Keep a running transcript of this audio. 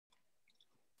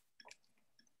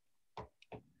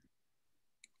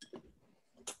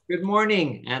Good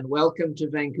morning and welcome to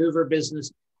Vancouver Business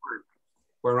Network,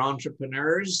 where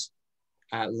entrepreneurs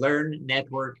learn,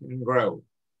 network, and grow.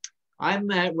 I'm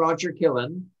Roger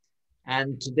Killen,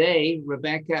 and today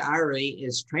Rebecca Irey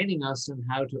is training us on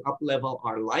how to uplevel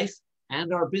our life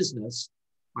and our business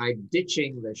by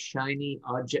ditching the shiny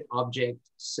object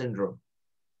syndrome.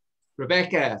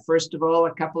 Rebecca, first of all,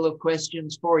 a couple of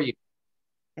questions for you.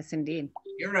 Yes, indeed.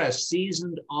 You're a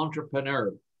seasoned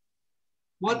entrepreneur.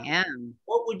 I am.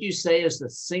 What would you say is the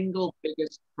single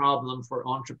biggest problem for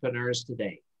entrepreneurs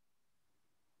today?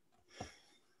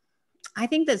 I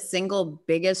think the single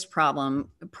biggest problem,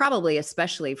 probably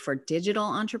especially for digital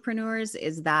entrepreneurs,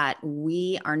 is that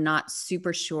we are not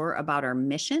super sure about our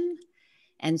mission.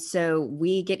 And so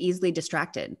we get easily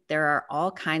distracted. There are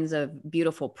all kinds of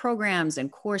beautiful programs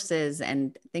and courses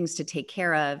and things to take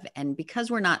care of. And because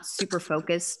we're not super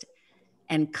focused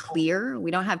and clear, we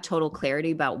don't have total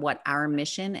clarity about what our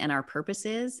mission and our purpose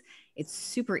is, it's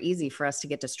super easy for us to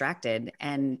get distracted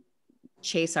and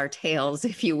chase our tails,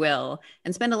 if you will,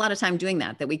 and spend a lot of time doing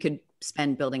that we could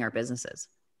spend building our businesses.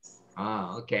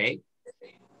 Ah, okay.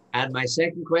 And my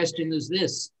second question is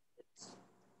this.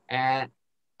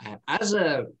 As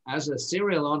a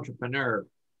serial entrepreneur,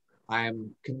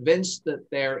 I'm convinced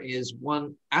that there is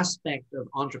one aspect of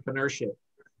entrepreneurship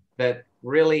that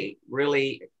really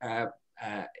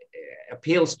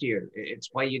appeals to you. It's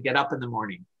why you get up in the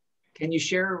morning. Can you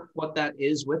share what that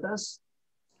is with us?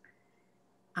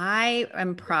 I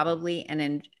am probably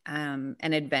an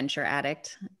adventure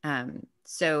addict.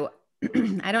 So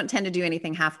I don't tend to do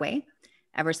anything halfway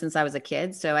ever since I was a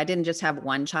kid. So I didn't just have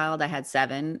one child, I had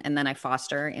 7, and then I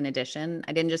foster in addition.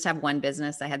 I didn't just have one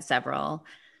business, I had several.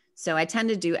 So I tend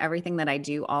to do everything that I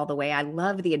do all the way. I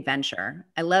love the adventure.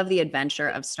 I love the adventure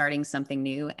of starting something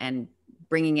new and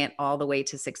bringing it all the way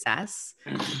to success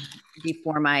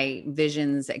before my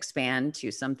visions expand to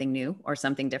something new or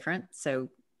something different. So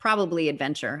probably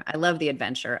adventure. I love the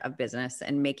adventure of business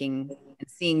and making and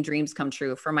seeing dreams come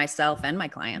true for myself and my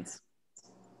clients.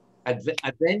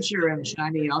 Adventure and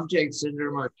shiny object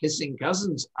syndrome are kissing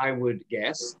cousins, I would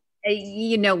guess.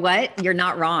 You know what? You're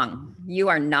not wrong. You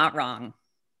are not wrong.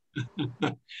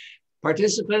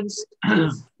 Participants,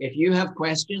 if you have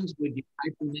questions, would you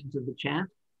type them into the chat?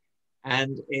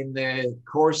 And in the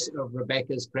course of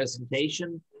Rebecca's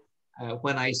presentation,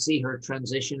 when I see her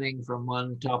transitioning from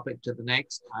one topic to the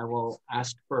next, I will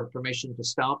ask for permission to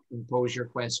stop and pose your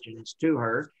questions to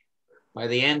her. By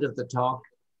the end of the talk,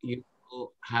 you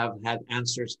will have had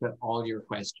answers to all your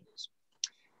questions.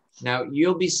 Now,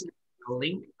 you'll be seeing a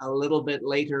link a little bit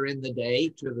later in the day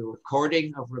to the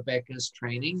recording of Rebecca's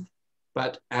training,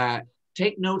 but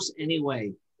take notes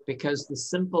anyway, because the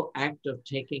simple act of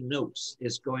taking notes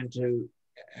is going to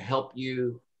help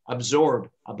you absorb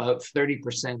about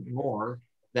 30% more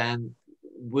than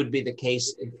would be the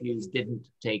case if you didn't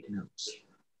take notes.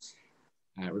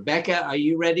 Rebecca, are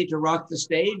you ready to rock the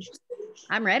stage?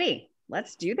 I'm ready.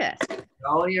 Let's do this.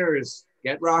 All yours.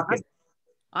 Get rocking.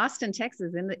 Austin,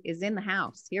 Texas is in the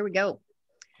house. Here we go.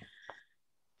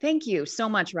 Thank you so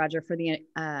much, Roger, for the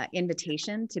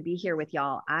invitation to be here with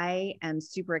y'all. I am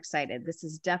super excited. This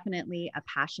is definitely a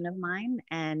passion of mine,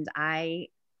 and I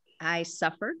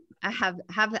suffered.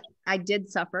 I did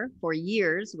suffer for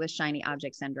years with shiny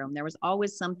object syndrome. There was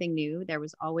always something new. There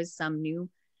was always some new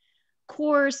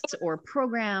course or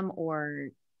program, or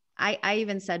I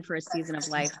even said for a season of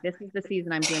life, this is the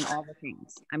season I'm doing all the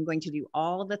things. I'm going to do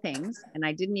all the things, and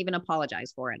I didn't even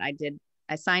apologize for it.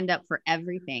 I signed up for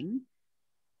everything.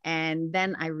 And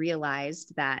then I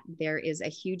realized that there is a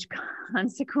huge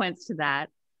consequence to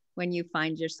that when you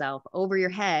find yourself over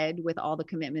your head with all the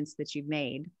commitments that you've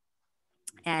made.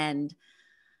 And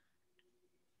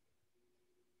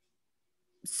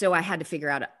so I had to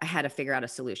figure out a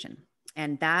solution.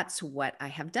 And that's what I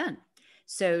have done.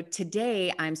 So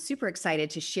today I'm super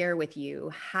excited to share with you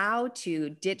how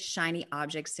to ditch shiny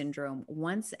object syndrome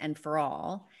once and for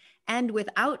all, and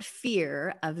without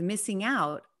fear of missing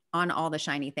out on all the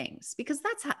shiny things, because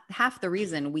that's half the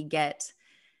reason we get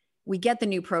the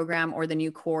new program or the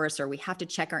new course, or we have to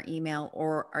check our email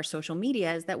or our social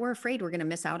media, is that we're afraid we're going to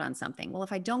miss out on something. Well,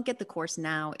 if I don't get the course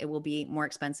now, it will be more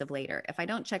expensive later. If I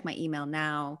don't check my email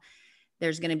now,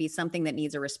 there's going to be something that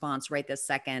needs a response right this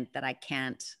second that I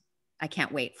can't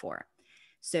wait for.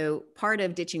 So part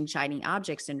of ditching shiny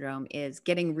object syndrome is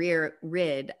getting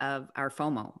rid of our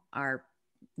FOMO, our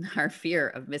fear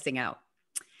of missing out.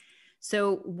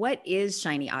 So what is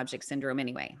shiny object syndrome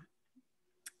anyway?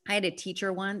 I had a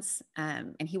teacher once,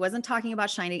 and he wasn't talking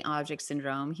about shiny object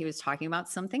syndrome. He was talking about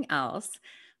something else,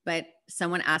 but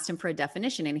someone asked him for a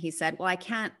definition, and he said, well, I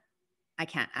can't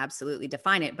absolutely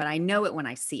define it, but I know it when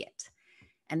I see it.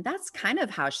 And that's kind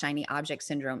of how shiny object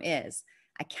syndrome is.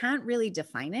 I can't really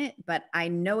define it, but I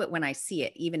know it when I see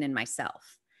it, even in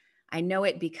myself. I know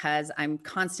it because I'm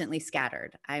constantly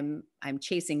scattered. I'm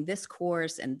chasing this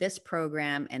course and this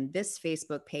program and this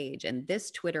Facebook page and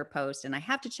this Twitter post, and I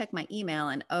have to check my email,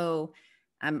 and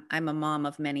I'm a mom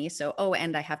of many, so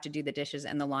and I have to do the dishes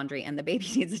and the laundry, and the baby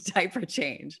needs a diaper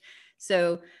change.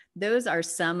 So those are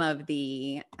some of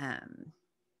the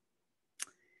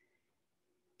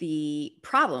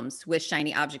problems with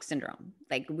shiny object syndrome.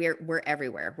 Like we're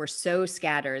everywhere. We're so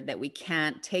scattered that we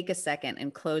can't take a second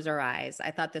and close our eyes. I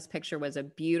thought this picture was a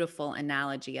beautiful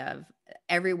analogy of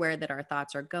everywhere that our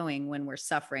thoughts are going when we're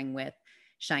suffering with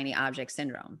shiny object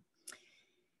syndrome.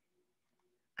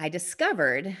 I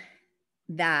discovered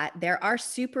that there are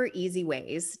super easy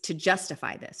ways to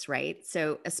justify this, right?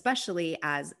 So especially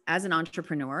as an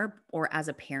entrepreneur or as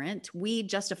a parent, we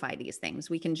justify these things.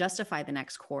 We can justify the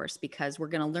next course because we're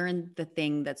going to learn the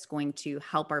thing that's going to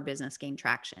help our business gain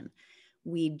traction.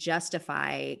 We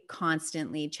justify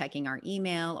constantly checking our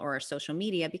email or our social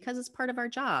media because it's part of our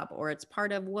job or it's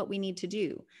part of what we need to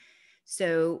do.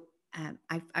 So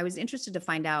I was interested to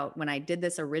find out when I did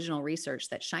this original research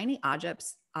that shiny object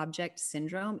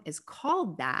syndrome is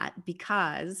called that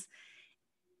because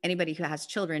anybody who has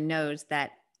children knows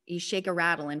that you shake a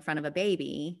rattle in front of a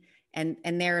baby and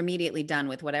they're immediately done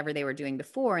with whatever they were doing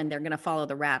before, and they're going to follow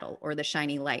the rattle or the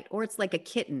shiny light. Or it's like a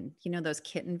kitten, you know, those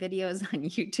kitten videos on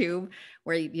YouTube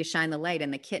where you shine the light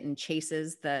and the kitten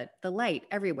chases the light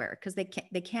everywhere because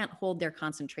they can't hold their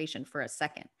concentration for a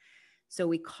second. So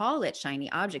we call it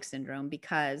shiny object syndrome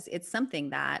because it's something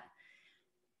that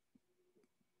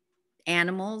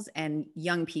animals and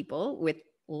young people with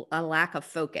a lack of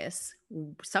focus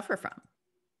suffer from.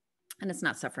 And it's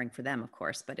not suffering for them, of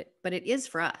course, but it is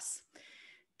for us.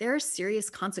 There are serious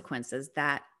consequences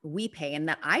that we pay and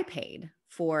that I paid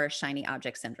for shiny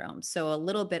object syndrome. So a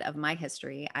little bit of my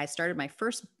history, I started my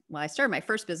first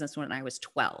business when I was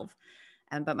 12,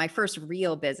 but my first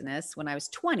real business when I was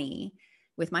 20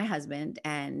 with my husband.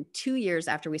 And 2 years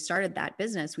after we started that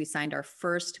business, we signed our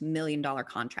first $1 million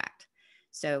contract.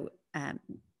 So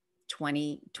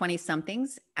 20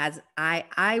 somethings, as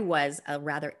I was a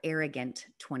rather arrogant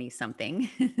 20 something.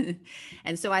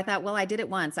 And so I thought, well, I did it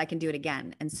once, I can do it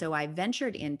again. And so I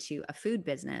ventured into a food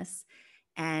business,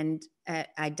 and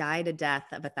I died a death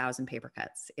of 1,000 paper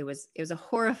cuts. It was a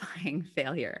horrifying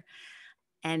failure.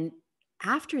 And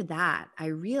after that, I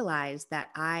realized that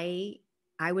I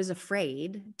was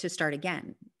afraid to start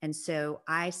again. And so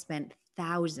I spent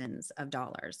thousands of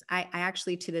dollars. I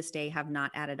actually, to this day, have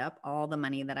not added up all the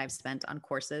money that I've spent on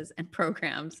courses and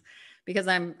programs because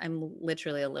I'm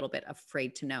literally a little bit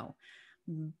afraid to know.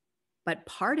 But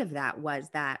part of that was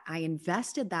that I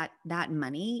invested that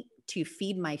money to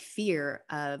feed my fear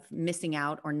of missing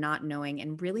out or not knowing,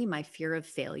 and really my fear of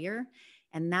failure.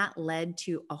 And that led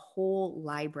to a whole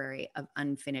library of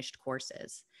unfinished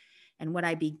courses. And what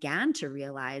I began to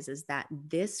realize is that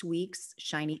this week's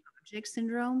shiny object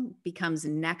syndrome becomes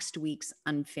next week's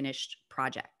unfinished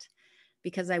project.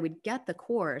 Because I would get the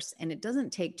course, and it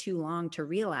doesn't take too long to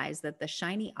realize that the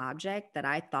shiny object that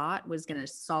I thought was going to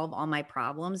solve all my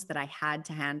problems that I had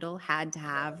to handle, had to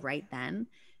have right then,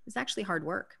 is actually hard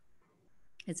work.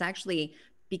 It's actually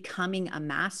becoming a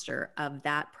master of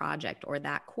that project or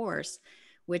that course,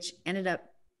 which ended up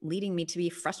leading me to be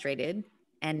frustrated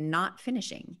and not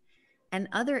finishing. And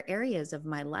other areas of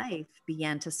my life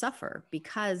began to suffer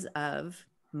because of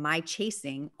my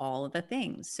chasing all of the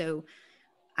things. So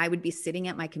I would be sitting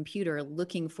at my computer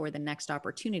looking for the next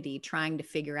opportunity, trying to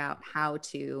figure out how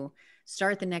to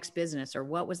start the next business or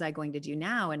what was I going to do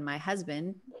now. And my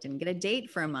husband didn't get a date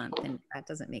for a month, and that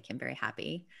doesn't make him very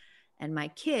happy. And my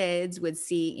kids would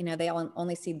see, you know, they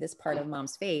only see this part of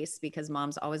mom's face because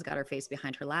mom's always got her face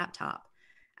behind her laptop.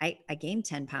 I gained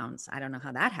 10 pounds. I don't know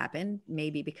how that happened.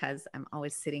 Maybe because I'm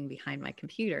always sitting behind my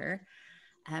computer.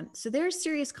 So there are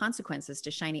serious consequences to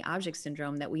shiny object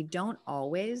syndrome that we don't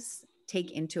always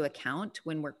take into account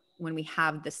when we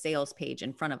have the sales page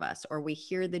in front of us, or we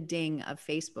hear the ding of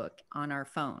Facebook on our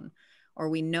phone, or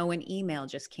we know an email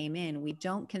just came in. We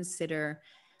don't consider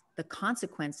the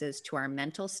consequences to our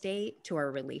mental state, to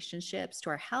our relationships,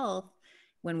 to our health,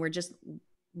 when we're just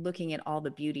looking at all the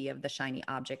beauty of the shiny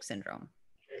object syndrome.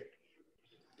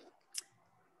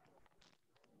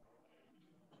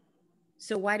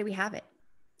 So why do we have it?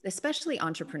 Especially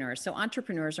entrepreneurs. So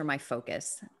entrepreneurs are my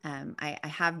focus. I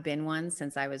have been one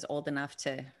since I was old enough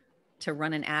to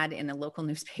run an ad in a local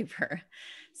newspaper.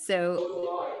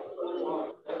 So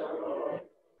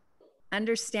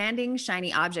understanding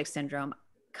shiny object syndrome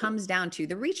comes down to,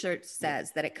 the research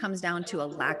says that it comes down to a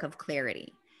lack of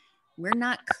clarity. we're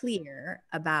not clear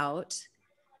about,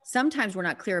 sometimes we're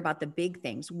not clear about the big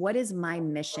things. What is my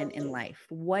mission in life?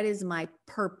 What is my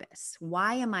purpose?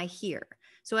 Why am I here?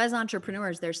 So as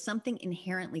entrepreneurs, there's something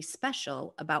inherently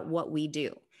special about what we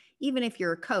do. Even if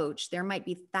you're a coach, there might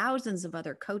be thousands of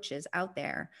other coaches out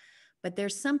there, but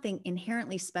there's something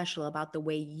inherently special about the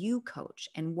way you coach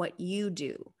and what you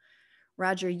do.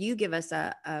 Roger, you give us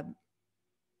a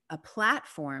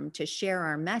platform to share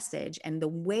our message, and the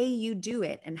way you do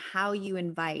it and how you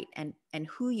invite and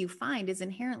who you find is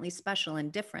inherently special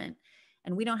and different.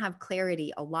 And we don't have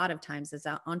clarity a lot of times as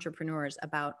entrepreneurs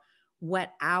about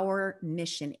what our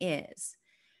mission is.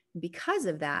 Because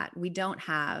of that, we don't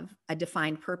have a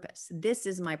defined purpose. This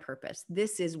is my purpose.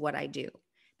 This is what I do.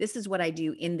 This is what I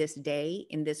do in this day,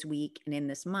 in this week, and in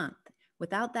this month.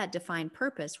 Without that defined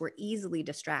purpose, we're easily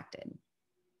distracted.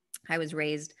 I was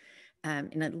raised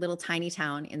in a little tiny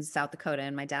town in South Dakota,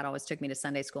 and my dad always took me to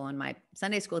Sunday school, and my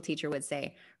Sunday school teacher would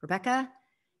say, Rebecca,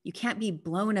 you can't be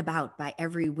blown about by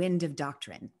every wind of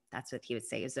doctrine. That's what he would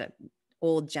say. He was an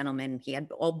old gentleman. He had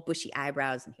old bushy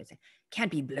eyebrows, and he would say,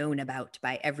 can't be blown about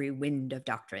by every wind of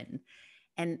doctrine.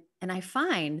 And I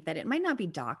find that it might not be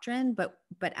doctrine, but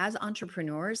as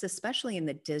entrepreneurs, especially in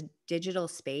the digital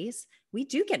space, we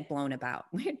do get blown about.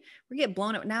 We get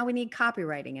blown up. Now we need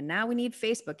copywriting, and now we need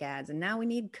Facebook ads, and now we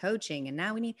need coaching, and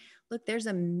now we need, look, there's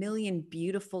a million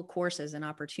beautiful courses and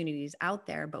opportunities out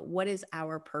there, but what is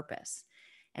our purpose?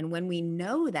 And when we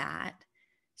know that,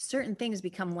 certain things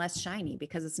become less shiny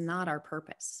because it's not our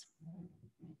purpose.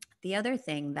 The other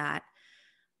thing that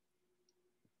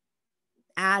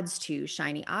adds to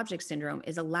shiny object syndrome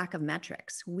is a lack of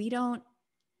metrics. We don't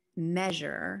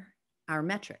measure our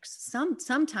metrics.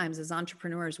 Sometimes as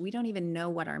entrepreneurs, we don't even know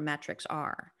what our metrics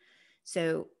are.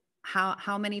 So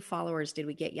how many followers did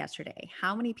we get yesterday?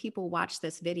 How many people watched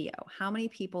this video? How many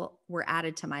people were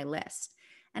added to my list?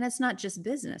 And it's not just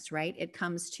business, right? It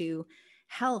comes to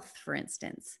health, for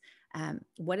instance.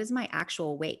 What is my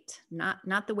actual weight?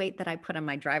 Not the weight that I put on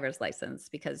my driver's license,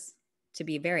 because to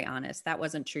be very honest, that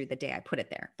wasn't true the day I put it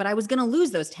there, but I was going to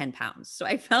lose those 10 pounds. So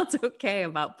I felt okay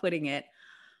about putting it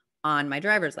on my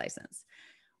driver's license.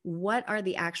 What are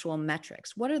the actual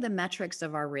metrics? What are the metrics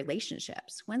of our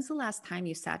relationships? When's the last time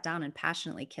you sat down and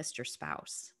passionately kissed your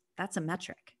spouse? That's a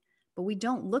metric, but we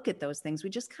don't look at those things. We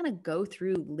just kind of go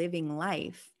through living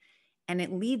life, and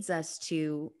it leads us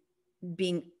to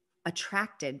being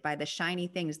attracted by the shiny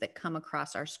things that come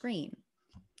across our screen.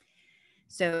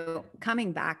 So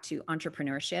coming back to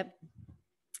entrepreneurship,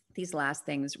 these last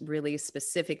things really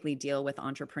specifically deal with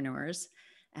entrepreneurs.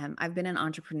 I've been an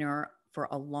entrepreneur for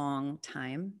a long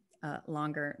time,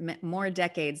 more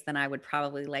decades than I would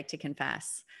probably like to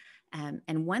confess.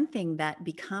 And one thing that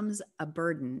becomes a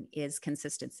burden is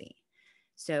consistency.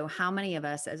 So how many of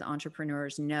us as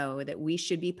entrepreneurs know that we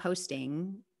should be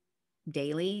posting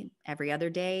daily, every other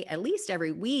day, at least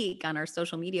every week on our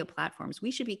social media platforms?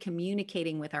 We should be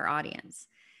communicating with our audience.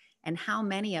 And how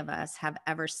many of us have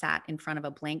ever sat in front of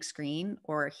a blank screen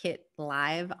or hit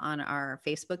live on our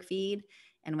Facebook feed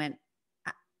and went,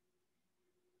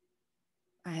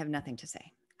 I have nothing to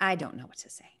say. I don't know what to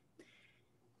say.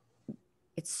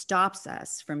 It stops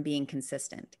us from being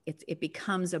consistent. It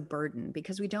becomes a burden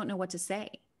because we don't know what to say.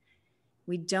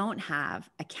 We don't have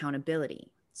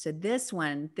accountability. So this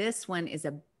one is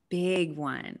a big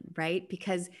one, right?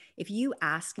 Because if you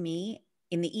ask me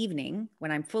in the evening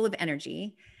when I'm full of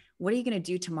energy, what are you going to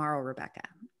do tomorrow, Rebecca?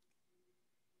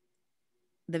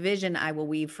 The vision I will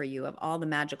weave for you of all the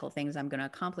magical things I'm going to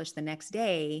accomplish the next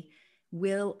day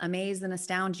will amaze and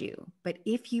astound you. But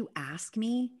if you ask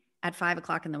me at 5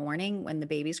 o'clock in the morning when the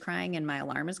baby's crying and my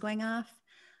alarm is going off,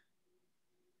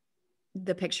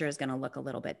 the picture is going to look a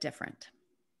little bit different.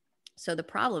 So the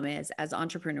problem is, as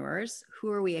entrepreneurs,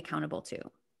 who are we accountable to?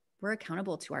 We're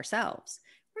accountable to ourselves.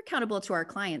 We're accountable to our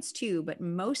clients too, but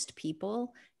most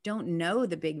people don't know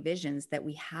the big visions that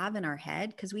we have in our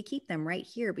head because we keep them right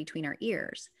here between our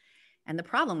ears. And the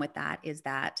problem with that is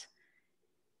that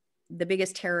the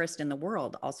biggest terrorist in the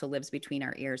world also lives between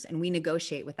our ears, and we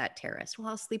negotiate with that terrorist. Well,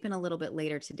 I'll sleep in a little bit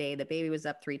later today. The baby was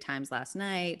up 3 times last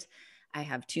night. I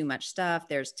have too much stuff.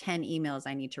 There's 10 emails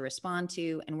I need to respond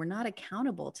to. And we're not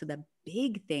accountable to the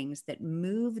big things that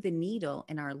move the needle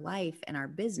in our life and our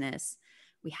business.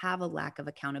 We have a lack of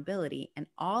accountability. And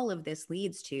all of this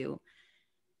leads to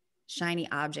shiny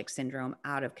object syndrome,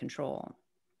 out of control.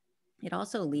 It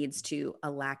also leads to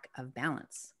a lack of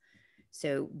balance.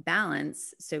 So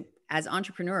as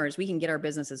entrepreneurs, we can get our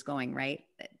businesses going, right?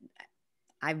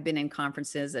 I've been in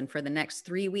conferences, and for the next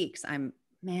 3 weeks, I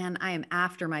am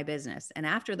after my business. And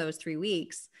after those 3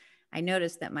 weeks, I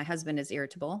noticed that my husband is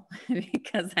irritable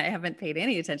because I haven't paid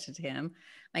any attention to him.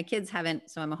 My kids haven't,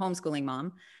 so I'm a homeschooling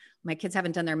mom. My kids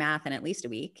haven't done their math in at least a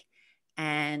week.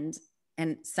 And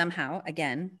somehow,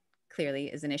 again, clearly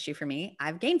is an issue for me.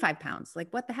 I've gained 5 pounds.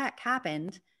 Like, what the heck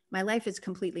happened? My life is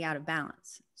completely out of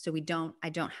balance. So I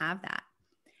don't have that.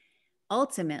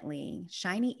 Ultimately,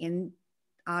 shiny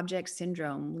object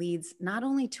syndrome leads not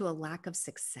only to a lack of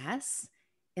success,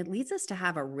 it leads us to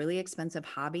have a really expensive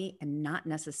hobby and not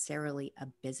necessarily a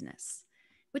business,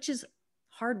 which is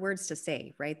hard words to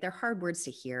say, right? They're hard words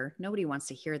to hear. Nobody wants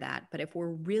to hear that. But if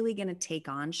we're really going to take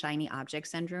on shiny object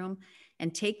syndrome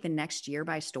and take the next year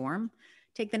by storm,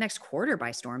 take the next quarter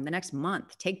by storm, the next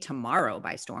month, take tomorrow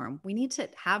by storm, we need to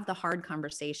have the hard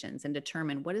conversations and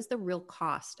determine what is the real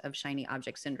cost of shiny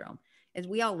object syndrome. As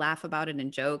we all laugh about it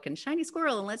and joke and shiny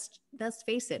squirrel, and let's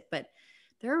face it, but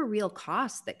there are real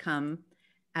costs that come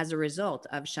as a result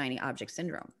of shiny object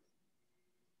syndrome.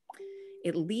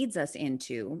 It leads us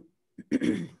into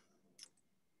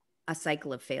a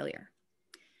cycle of failure.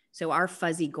 So our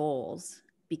fuzzy goals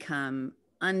become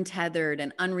untethered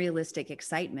and unrealistic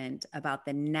excitement about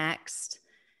the next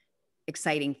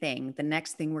exciting thing, the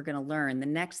next thing we're going to learn, the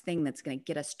next thing that's going to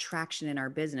get us traction in our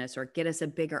business or get us a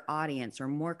bigger audience or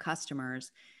more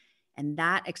customers. And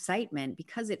that excitement,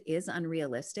 because it is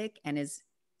unrealistic and is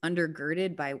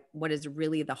undergirded by what is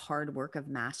really the hard work of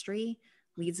mastery,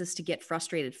 leads us to get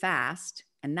frustrated fast.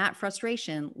 And that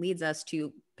frustration leads us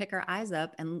to pick our eyes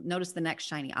up and notice the next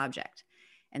shiny object.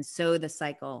 And so the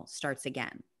cycle starts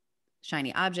again.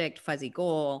 Shiny object, fuzzy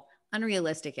goal,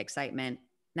 unrealistic excitement.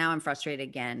 Now I'm frustrated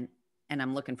again, and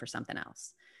I'm looking for something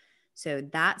else. So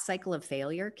that cycle of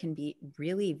failure can be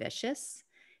really vicious,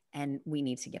 and we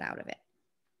need to get out of it.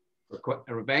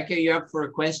 Rebecca, you up for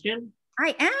a question?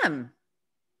 I am.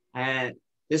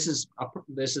 This is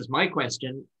my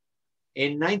question.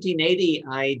 In 1980,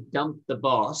 I dumped the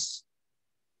boss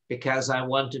because I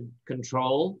wanted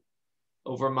control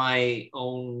over my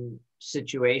own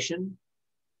situation.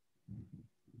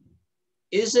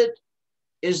 Is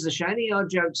the shiny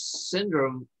object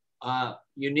syndrome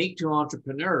unique to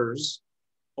entrepreneurs,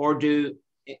 or do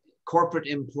corporate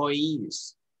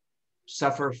employees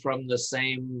suffer from the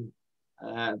same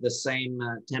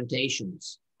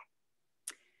temptations?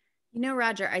 You know,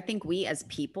 Roger, I think we as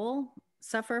people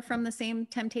suffer from the same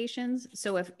temptations.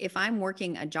 So if I'm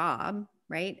working a job,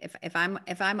 right? If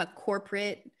I'm a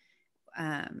corporate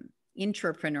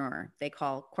intrapreneur, they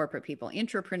call corporate people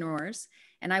intrapreneurs,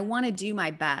 and I want to do my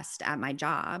best at my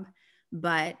job,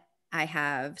 but I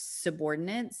have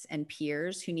subordinates and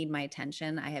peers who need my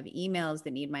attention. I have emails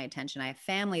that need my attention. I have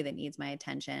family that needs my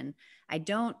attention.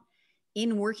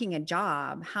 In working a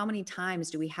job, how many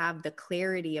times do we have the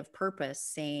clarity of purpose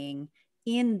saying,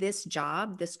 in this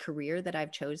job, this career that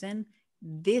I've chosen,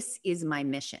 this is my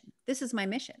mission. This is my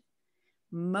mission.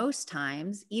 Most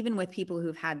times, even with people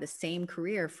who've had the same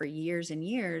career for years and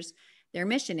years, their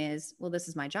mission is, well, this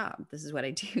is my job. This is what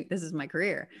I do. This is my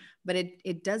career. But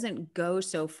it doesn't go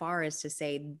so far as to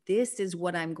say, this is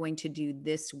what I'm going to do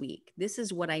this week. This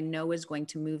is what I know is going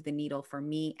to move the needle for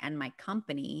me and my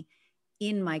company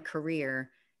in my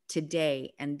career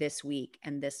today and this week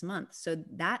and this month. So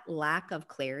that lack of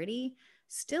clarity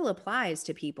still applies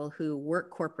to people who work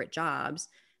corporate jobs.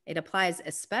 It applies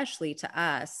especially to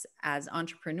us as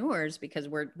entrepreneurs because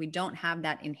we don't have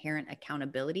that inherent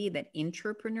accountability that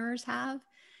intrapreneurs have.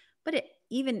 But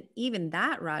even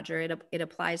that, Roger, it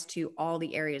applies to all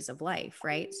the areas of life,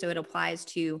 right? So it applies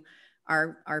to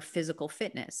our physical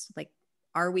fitness. Like,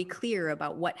 are we clear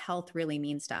about what health really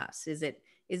means to us? Is it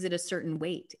a certain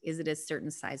weight? Is it a certain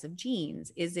size of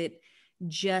jeans? Is it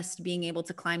just being able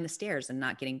to climb the stairs and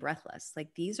not getting breathless?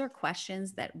 Like, these are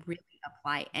questions that really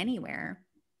apply anywhere.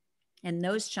 And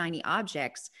those shiny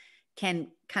objects can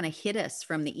kind of hit us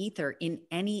from the ether in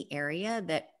any area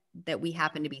that we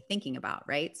happen to be thinking about,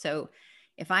 right? So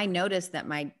if I notice that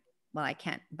I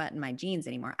can't button my jeans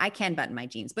anymore. I can button my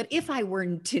jeans. But if I were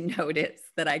to notice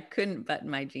that I couldn't button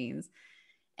my jeans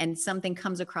and something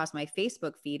comes across my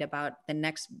Facebook feed about the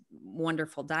next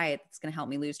wonderful diet that's going to help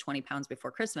me lose 20 pounds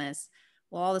before Christmas,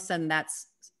 well, all of a sudden that's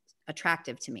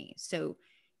attractive to me. So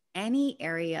any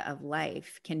area of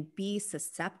life can be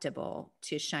susceptible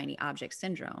to shiny object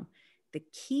syndrome. The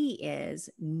key is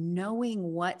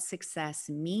knowing what success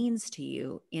means to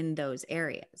you in those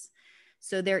areas.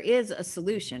 So there is a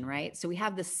solution, right? So we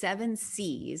have the 7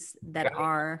 C's that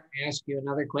are... Can I ask you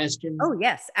another question? Oh,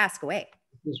 yes. Ask away.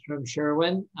 This is from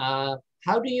Sherwin. How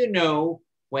do you know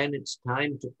when it's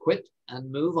time to quit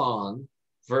and move on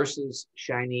versus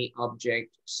shiny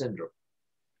object syndrome?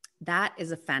 That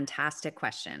is a fantastic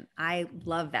question. I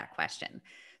love that question.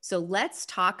 So let's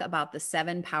talk about the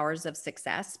 7 powers of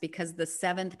success, because the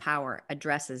 7th power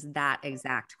addresses that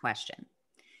exact question.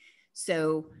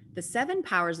 So the 7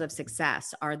 powers of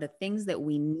success are the things that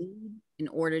we need in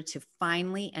order to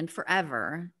finally and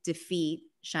forever defeat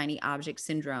shiny object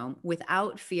syndrome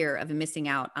without fear of missing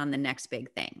out on the next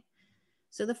big thing.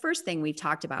 So the first thing we've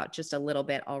talked about just a little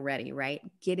bit already, right?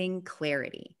 Getting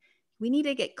clarity. We need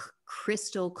to get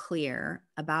crystal clear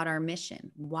about our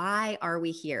mission. Why are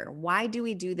we here? Why do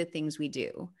we do the things we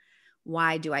do?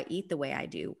 Why do I eat the way I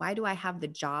do? Why do I have the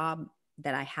job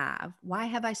that I have? Why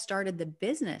have I started the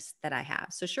business that I have?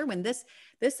 So sure, when this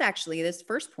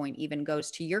first point even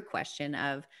goes to your question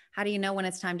of how do you know when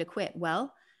it's time to quit?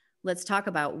 Well, let's talk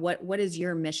about what is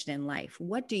your mission in life?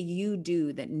 What do you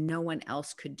do that no one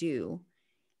else could do?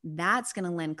 That's going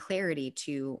to lend clarity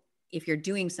to if you're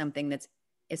doing something that's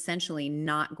essentially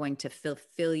not going to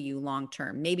fulfill you long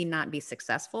term, maybe not be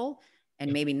successful,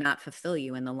 and maybe not fulfill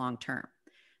you in the long term.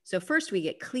 So first we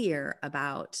get clear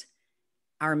about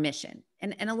our mission.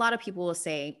 And a lot of people will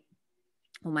say,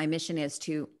 well, my mission is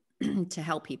to to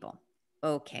help people.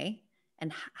 Okay.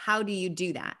 And how do you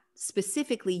do that?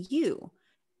 Specifically you,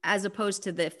 as opposed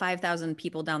to the 5,000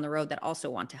 people down the road that also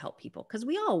want to help people. Because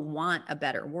we all want a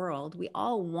better world. We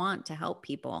all want to help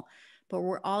people, but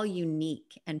we're all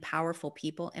unique and powerful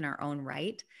people in our own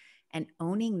right. And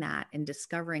owning that and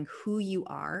discovering who you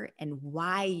are and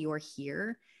why you're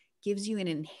here gives you an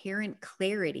inherent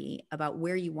clarity about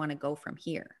where you want to go from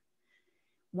here.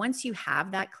 Once you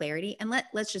have that clarity, and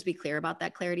let's just be clear about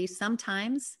that clarity,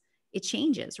 sometimes it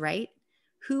changes, right?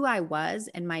 Who I was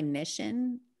and my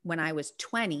mission when I was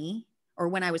 20 or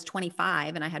when I was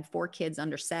 25 and I had 4 kids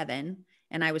under 7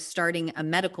 and I was starting a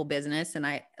medical business, and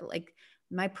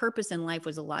my purpose in life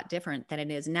was a lot different than it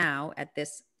is now at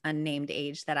this unnamed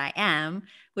age that I am,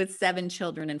 with 7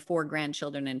 children and 4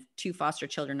 grandchildren and 2 foster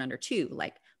children under 2.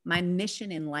 Like, my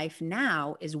mission in life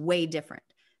now is way different.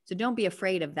 So don't be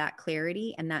afraid of that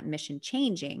clarity and that mission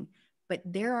changing, but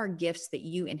there are gifts that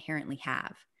you inherently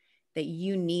have that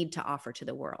you need to offer to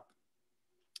the world.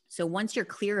 So once you're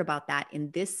clear about that in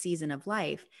this season of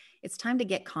life, it's time to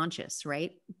get conscious,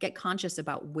 right? Get conscious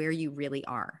about where you really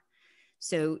are.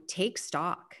 So take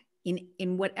stock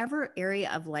in whatever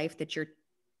area of life that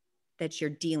you're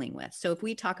dealing with. So if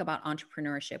we talk about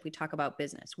entrepreneurship, we talk about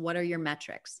business, what are your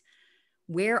metrics?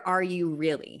 Where are you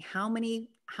really? How many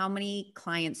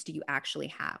clients do you actually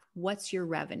have? What's your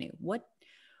revenue?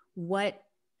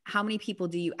 How many people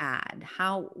do you add?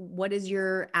 What is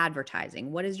your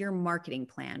advertising? What is your marketing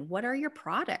plan? What are your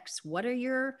products? What are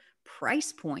your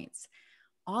price points?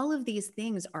 All of these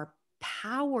things are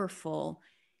powerful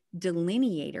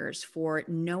delineators for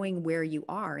knowing where you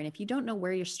are. And if you don't know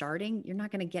where you're starting, you're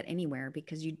not going to get anywhere,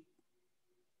 because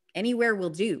anywhere will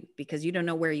do, because you don't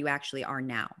know where you actually are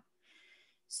now.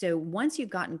 So once you've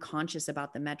gotten conscious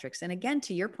about the metrics, and again,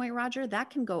 to your point, Roger, that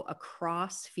can go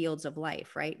across fields of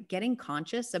life, right? Getting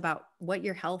conscious about what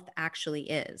your health actually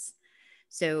is.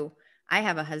 So I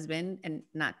have a husband, and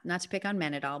not to pick on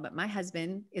men at all, but my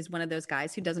husband is one of those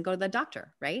guys who doesn't go to the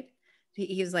doctor, right?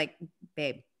 He's like,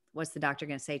 babe, what's the doctor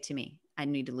going to say to me? I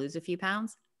need to lose a few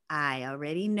pounds. I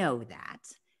already know that.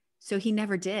 So he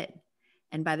never did.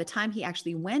 And by the time he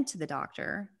actually went to the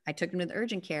doctor, I took him to the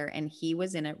urgent care, and he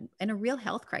was in a real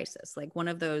health crisis, like one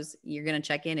of those you're going to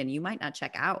check in and you might not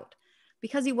check out,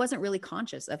 because he wasn't really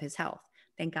conscious of his health.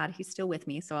 Thank God he's still with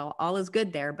me. So all is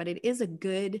good there, but it is a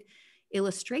good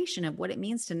illustration of what it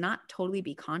means to not totally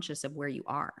be conscious of where you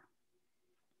are.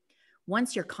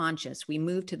 Once you're conscious, we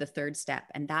move to the 3rd step,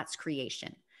 and that's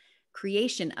creation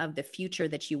of the future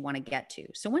that you want to get to.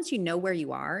 So once you know where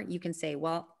you are, you can say,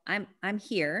 well, I'm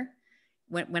here.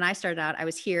 When I started out, I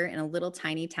was here in a little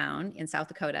tiny town in South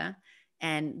Dakota,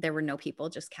 and there were no people,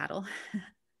 just cattle.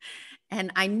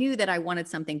 And I knew that I wanted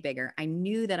something bigger. I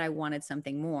knew that I wanted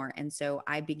something more. And so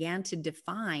I began to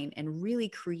define and really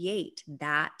create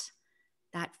that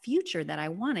future that I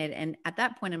wanted. And at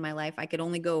that point in my life, I could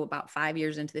only go about 5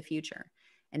 years into the future.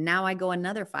 And now I go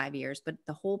another 5 years, but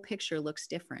the whole picture looks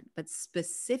different. But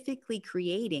specifically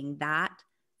creating that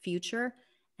future.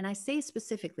 And I say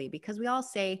specifically because we all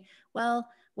say, well,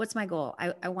 what's my goal?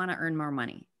 I want to earn more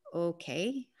money.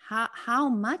 Okay. How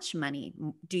much money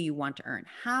do you want to earn?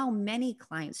 How many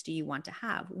clients do you want to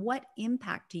have? What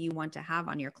impact do you want to have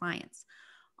on your clients?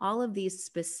 All of these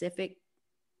specific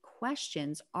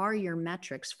questions are your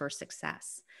metrics for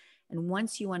success. And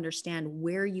once you understand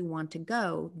where you want to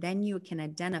go, then you can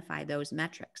identify those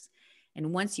metrics.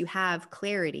 And once you have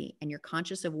clarity and you're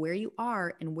conscious of where you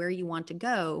are and where you want to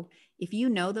go, if you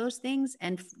know those things,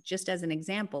 and just as an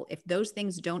example, if those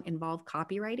things don't involve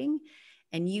copywriting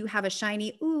and you have a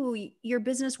shiny, ooh, your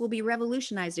business will be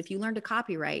revolutionized if you learn to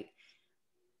copyright,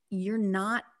 you're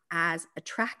not as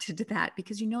attracted to that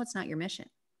because you know it's not your mission.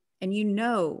 And you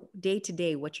know day to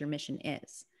day what your mission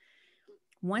is.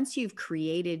 Once you've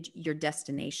created your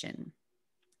destination,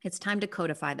 it's time to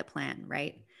codify the plan,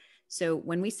 right? So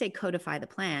when we say codify the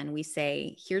plan, we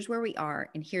say, here's where we are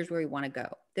and here's where we want to go.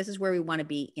 This is where we want to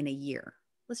be in a year.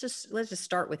 Let's just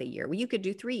start with a year. Well, you could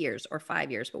do 3 years or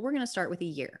 5 years, but we're going to start with a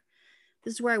year.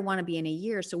 This is where I want to be in a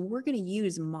year. So we're going to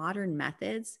use modern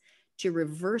methods to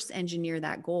reverse engineer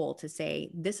that goal to say,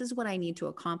 this is what I need to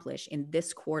accomplish in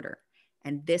this quarter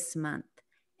and this month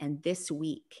and this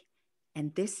week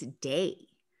and this day.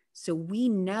 So we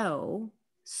know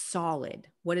solid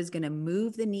what is going to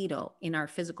move the needle in our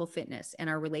physical fitness and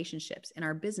our relationships and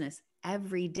our business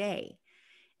every day.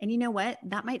 And you know what?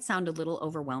 That might sound a little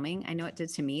overwhelming. I know it did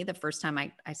to me the first time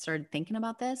I started thinking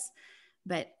about this,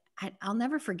 but I'll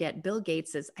never forget Bill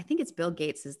Gates I think it's Bill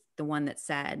Gates is the one that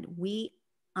said, we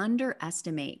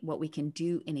underestimate what we can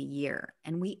do in a year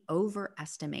and we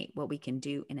overestimate what we can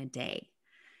do in a day.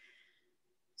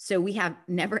 So we have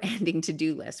never ending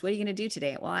to-do lists. What are you going to do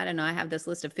today? Well, I don't know. I have this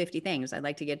list of 50 things I'd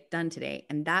like to get done today.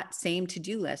 And that same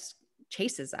to-do list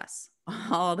chases us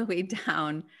all the way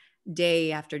down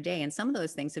day after day. And some of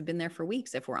those things have been there for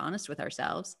weeks, if we're honest with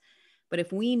ourselves. But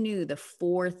if we knew the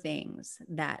 4 things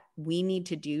that we need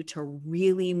to do to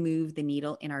really move the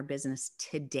needle in our business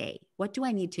today, what do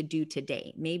I need to do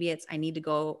today? Maybe it's, I need to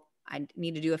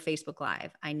do a Facebook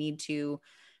Live. I need to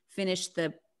finish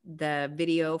the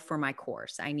video for my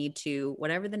course. I need to,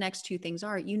 whatever the next 2 things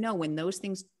are, when those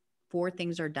 4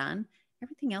 things are done,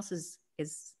 everything else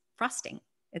is frosting.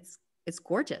 It's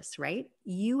gorgeous, right?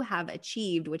 You have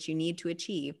achieved what you need to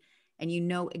achieve and you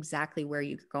know exactly where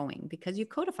you're going because you've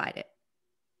codified it.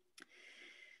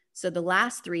 So the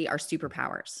last 3 are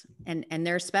superpowers and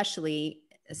they're especially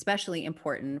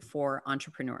important for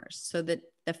entrepreneurs. So the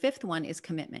 5th one is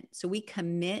commitment. So we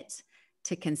commit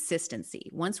to consistency.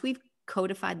 Once we've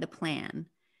codified the plan,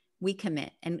 we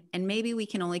commit and maybe we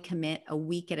can only commit a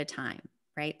week at a time,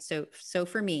 right? So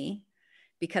for me,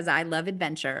 because I love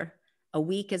adventure, a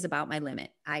week is about my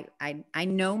limit. I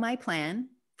know my plan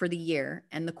for the year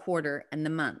and the quarter and the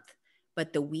month,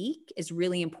 but the week is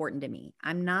really important to me.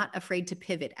 I'm not afraid to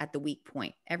pivot at the week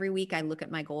point. Every week I look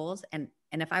at my goals and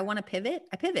if I want to pivot,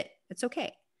 I pivot. It's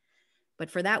okay.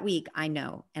 But for that week, I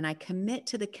know, and I commit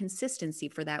to the consistency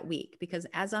for that week because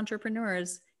as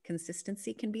entrepreneurs,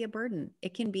 consistency can be a burden.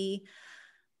 It can be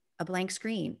a blank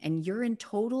screen and you're in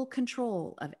total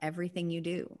control of everything you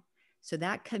do. So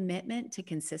that commitment to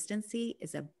consistency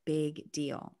is a big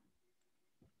deal.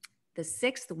 The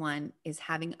 6th one is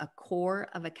having a core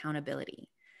of accountability.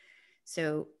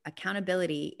 So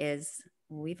accountability is,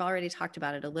 we've already talked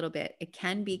about it a little bit. It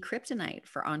can be kryptonite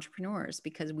for entrepreneurs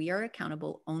because we are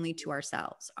accountable only to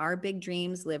ourselves. Our big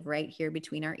dreams live right here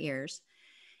between our ears,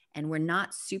 and we're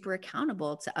not super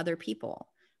accountable to other people.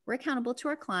 We're accountable to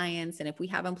our clients. And if we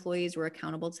have employees, we're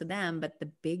accountable to them. But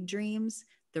the big dreams,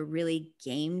 the really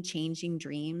game-changing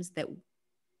dreams that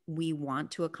we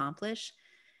want to accomplish,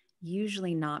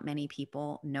 usually not many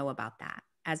people know about that.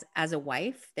 As a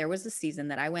wife, there was a season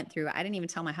that I went through. I didn't even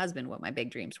tell my husband what my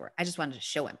big dreams were. I just wanted to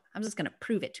show him. I'm just going to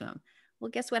prove it to him. Well,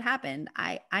 guess what happened?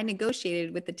 I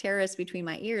negotiated with the terrorists between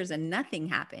my ears and nothing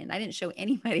happened. I didn't show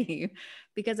anybody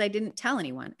because I didn't tell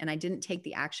anyone and I didn't take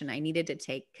the action I needed to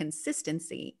take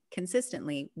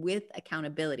consistently with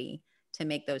accountability to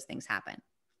make those things happen.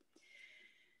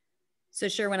 So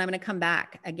Sherwin, I'm going to come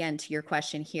back again to your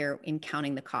question here in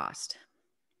counting the cost.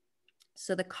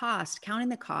 So counting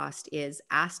the cost is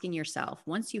asking yourself,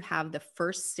 once you have the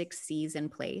first 6 C's in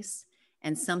place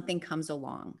and something comes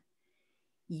along,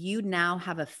 you now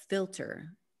have a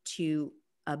filter to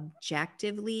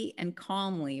objectively and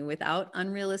calmly, without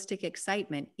unrealistic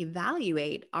excitement,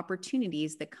 evaluate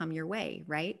opportunities that come your way,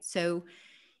 right? So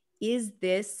is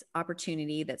this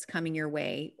opportunity that's coming your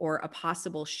way or a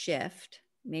possible shift,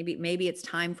 maybe it's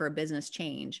time for a business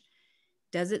change,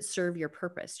 does it serve your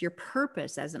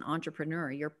purpose as an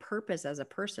entrepreneur, your purpose as a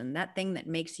person, that thing that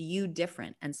makes you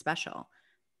different and special?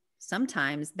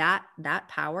 Sometimes that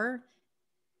power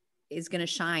is going to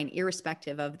shine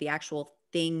irrespective of the actual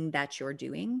thing that you're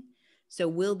doing. So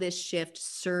will this shift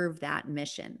serve that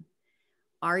mission?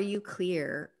 Are you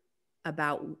clear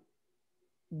about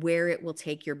where it will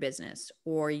take your business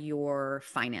or your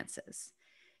finances?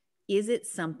 Is it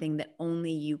something that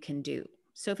only you can do?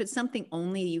 So if it's something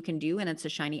only you can do and it's a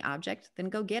shiny object, then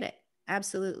go get it.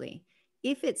 Absolutely.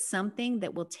 If it's something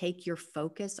that will take your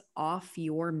focus off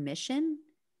your mission,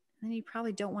 then you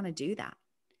probably don't want to do that.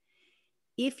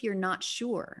 If you're not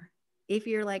sure, if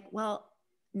you're like, well,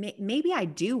 maybe I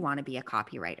do want to be a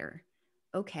copywriter.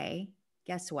 Okay,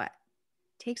 guess what?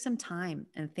 Take some time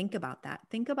and think about that.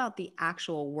 Think about the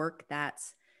actual work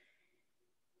that's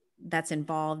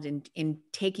involved in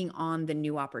taking on the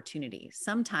new opportunity.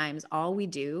 Sometimes all we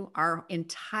do, our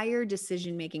entire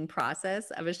decision-making process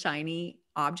of a shiny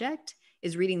object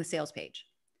is reading the sales page.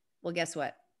 Well, guess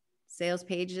what? Sales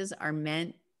pages are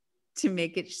meant to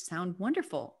make it sound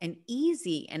wonderful and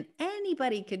easy, and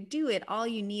anybody could do it. All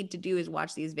you need to do is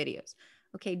watch these videos.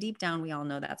 Okay, deep down, we all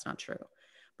know that's not true.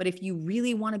 But if you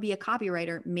really want to be a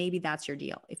copywriter, maybe that's your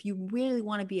deal. If you really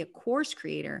want to be a course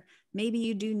creator, maybe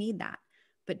you do need that.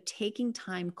 But taking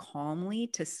time calmly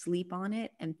to sleep on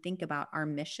it and think about our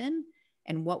mission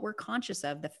and what we're conscious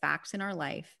of, the facts in our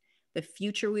life, the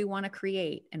future we want to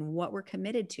create, and what we're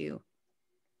committed to,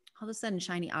 all of a sudden,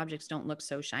 shiny objects don't look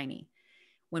so shiny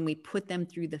when we put them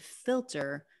through the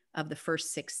filter of the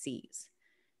first 6 C's.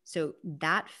 So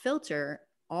that filter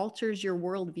alters your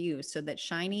worldview so that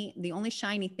the only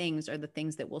shiny things are the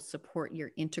things that will support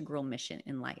your integral mission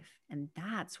in life. And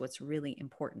that's what's really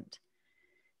important.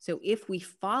 So if we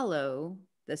follow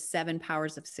the 7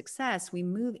 powers of success, we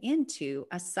move into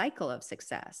a cycle of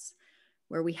success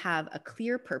where we have a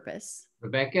clear purpose.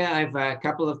 Rebecca, I have a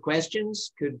couple of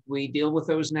questions. Could we deal with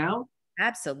those now?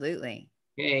 Absolutely.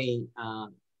 Okay.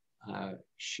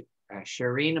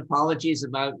 Shireen, apologies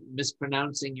about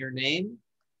mispronouncing your name.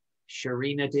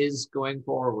 Shireen it is going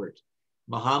forward.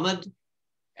 Mohammed,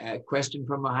 question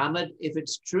from Mohammed. If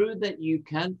it's true that you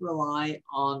can't rely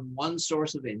on one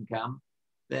source of income,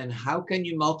 then how can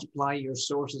you multiply your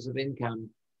sources of income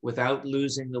without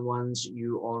losing the ones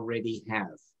you already have?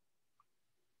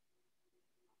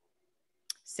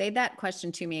 Say that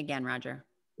question to me again, Roger.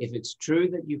 If it's true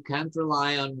that you can't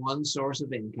rely on one source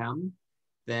of income,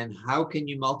 then how can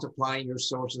you multiply your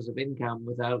sources of income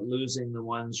without losing the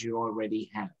ones you already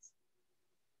have?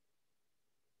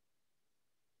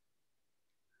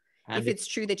 And if it's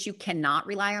true that you cannot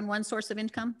rely on one source of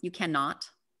income, you cannot.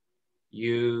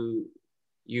 You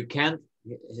can't,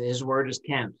 his word is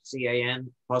can't,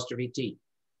 C-A-N''T.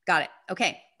 Got it.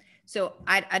 Okay. So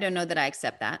I don't know that I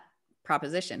accept that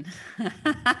proposition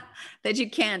that you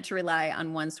can't rely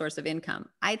on one source of income.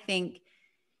 I think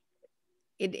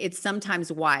it's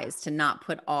sometimes wise to not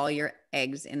put all your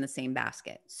eggs in the same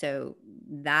basket. So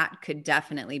that could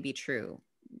definitely be true.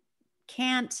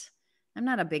 I'm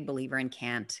not a big believer in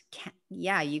can't.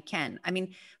 Yeah, you can. I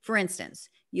mean, for instance,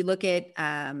 you look at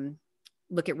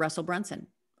Russell Brunson.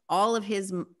 All of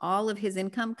his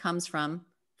income comes from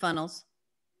funnels.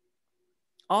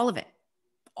 All of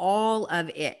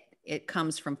it. It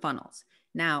comes from funnels.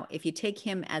 Now, if you take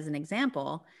him as an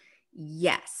example,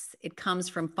 yes, it comes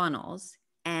from funnels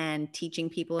and teaching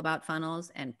people about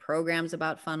funnels and programs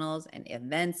about funnels and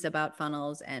events about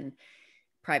funnels and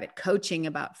private coaching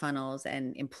about funnels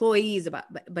and employees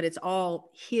but it's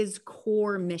all his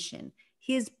core mission.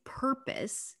 His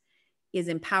purpose is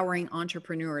empowering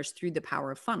entrepreneurs through the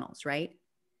power of funnels, right?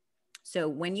 So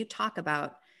when you talk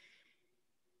about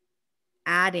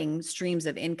adding streams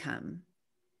of income,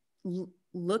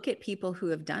 look at people who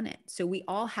have done it. So we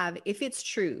all have, if it's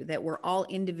true that we're all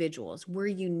individuals, we're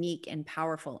unique and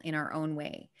powerful in our own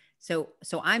way. So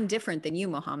I'm different than you,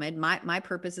 Mohammed. My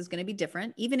purpose is going to be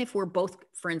different. Even if we're both,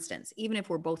 for instance, even if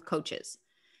we're both coaches,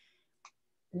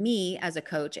 me as a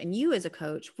coach and you as a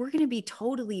coach, we're going to be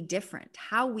totally different.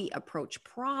 How we approach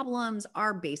problems,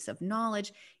 our base of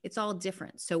knowledge, it's all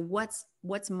different. So what's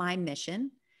my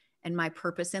mission and my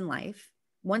purpose in life?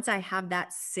 Once I have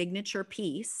that signature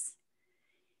piece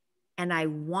and I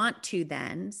want to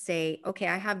then say, okay,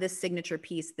 I have this signature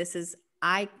piece. This is,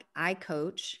 I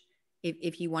coach,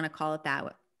 if you want to call it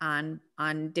that,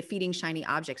 on defeating shiny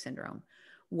object syndrome.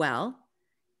 Well,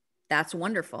 that's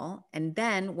wonderful. And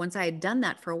then once I had done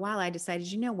that for a while, I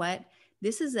decided, you know what?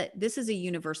 This is a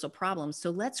universal problem.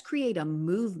 So let's create a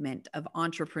movement of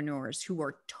entrepreneurs who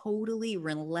are totally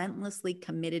relentlessly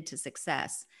committed to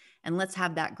success. And let's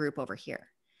have that group over here.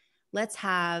 Let's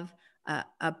have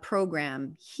a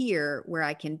program here where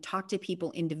I can talk to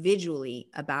people individually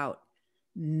about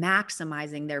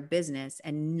maximizing their business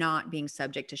and not being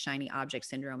subject to shiny object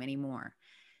syndrome anymore.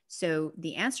 So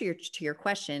the answer to your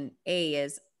question, A,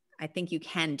 is I think you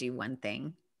can do one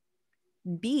thing.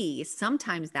 B,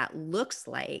 sometimes that looks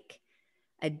like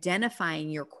identifying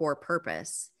your core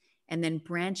purpose and then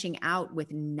branching out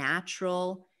with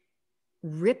natural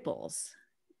ripples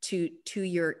to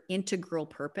your integral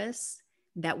purpose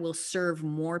that will serve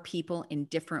more people in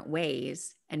different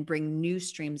ways and bring new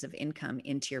streams of income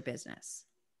into your business.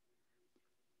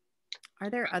 Are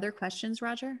there other questions,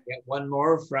 Roger? Yeah, one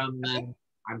more from, Okay.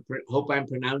 hope I'm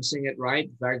pronouncing it right,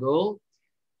 Vargul.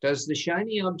 Does the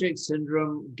shiny object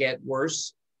syndrome get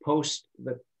worse post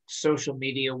the social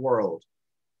media world?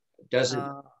 Does it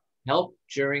help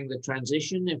during the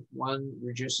transition if one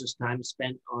reduces time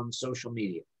spent on social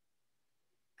media?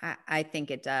 I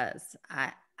think it does.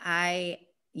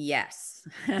 Yes.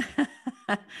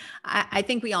 I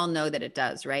think we all know that it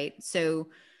does, right? So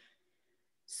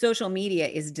social media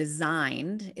is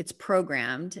designed, it's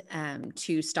programmed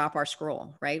to stop our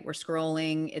scroll, right? We're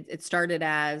scrolling. It started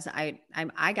as I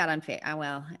got on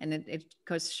well, and it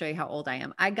goes to show you how old I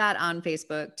am. I got on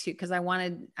Facebook too because I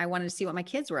wanted to see what my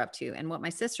kids were up to and what my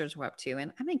sisters were up to,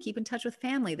 and I'm gonna keep in touch with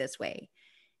family this way.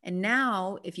 And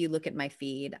now, if you look at my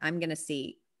feed, I'm gonna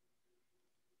see,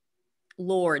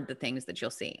 Lord, the things that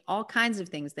you'll see, all kinds of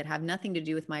things that have nothing to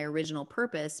do with my original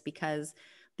purpose, because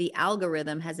the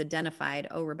algorithm has identified,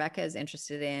 oh, Rebecca is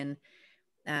interested in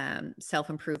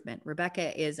self-improvement.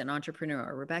 Rebecca is an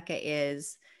entrepreneur. Rebecca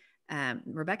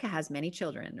has many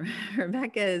children.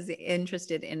 Rebecca is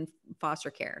interested in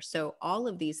foster care. So all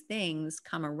of these things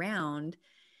come around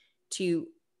to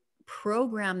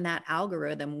program that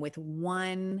algorithm with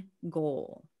one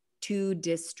goal: to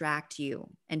distract you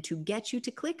and to get you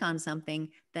to click on something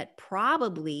that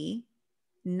probably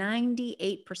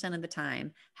 98% of the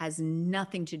time has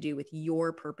nothing to do with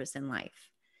your purpose in life.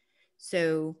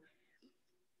 So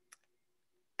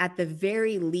at the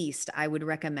very least, I would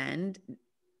recommend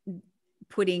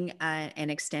putting an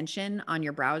extension on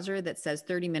your browser that says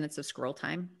 30 minutes of scroll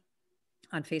time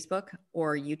on Facebook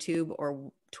or YouTube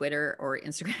or Twitter or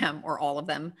Instagram or all of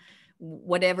them,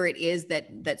 whatever it is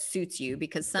that suits you.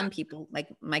 Because some people, like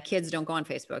my kids, don't go on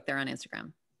Facebook, they're on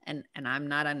Instagram, and I'm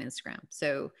not on Instagram.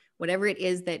 So whatever it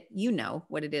is that you know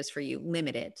what it is for you,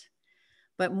 limit it.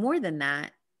 But more than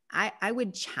that, I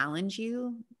would challenge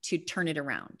you to turn it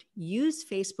around. Use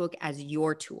Facebook as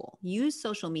your tool. Use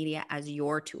social media as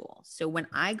your tool. So when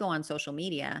I go on social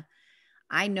media,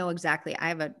 I know exactly, I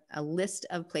have a list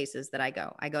of places that I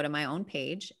go. I go to my own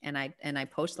page and I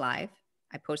post live.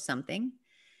 I post something.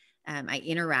 I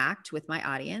interact with my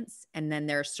audience. And then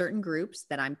there are certain groups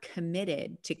that I'm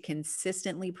committed to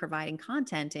consistently providing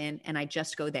content in, and I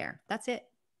just go there. That's it.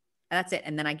 That's it.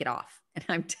 And then I get off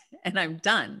and I'm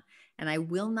done. And I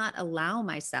will not allow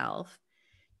myself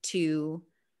to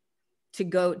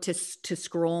go to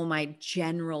scroll my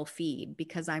general feed,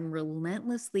 because I'm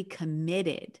relentlessly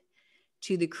committed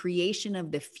to the creation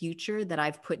of the future that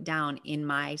I've put down in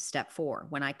my step 4.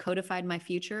 When I codified my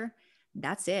future,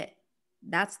 that's it.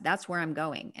 That's where I'm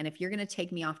going. And if you're going to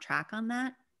take me off track on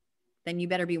that, then you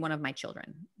better be one of my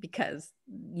children, because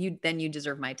you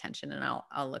deserve my attention, and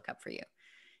I'll look up for you.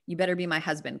 You better be my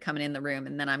husband coming in the room,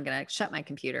 and then I'm going to shut my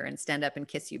computer and stand up and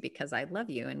kiss you because I love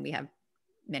you and we have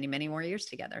many, many more years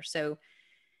together. So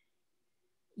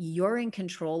you're in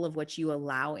control of what you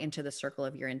allow into the circle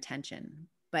of your intention.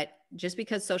 But just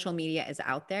because social media is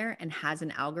out there and has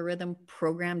an algorithm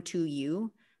programmed to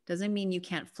you doesn't mean you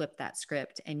can't flip that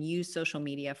script and use social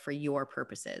media for your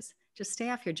purposes. Just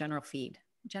stay off your general feed.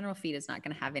 General feed is not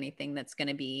going to have anything that's going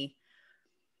to be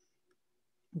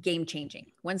game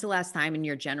changing. When's the last time in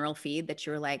your general feed that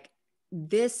you were like,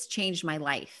 this changed my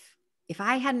life? If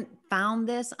I hadn't found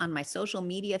this on my social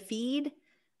media feed,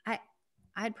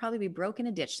 I'd probably be broke in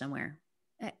a ditch somewhere.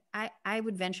 I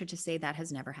would venture to say that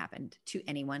has never happened to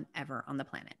anyone ever on the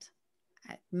planet.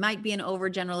 It might be an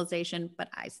overgeneralization, but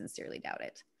I sincerely doubt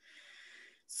it.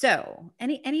 So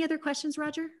any other questions,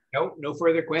 Roger? No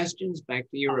further questions. Back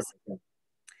to you, Awesome. Rebecca.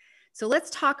 So let's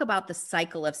talk about the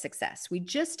cycle of success. We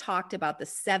just talked about the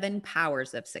 7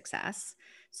 powers of success.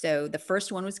 So the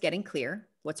first one was getting clear.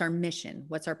 What's our mission?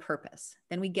 What's our purpose?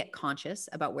 Then we get conscious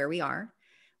about where we are.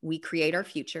 We create our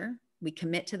future. We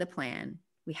commit to the plan.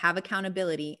 We have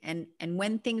accountability. And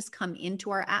when things come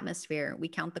into our atmosphere, we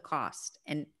count the cost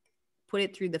and put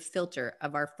it through the filter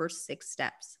of our first 6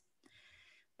 steps.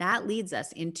 That leads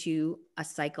us into a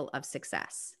cycle of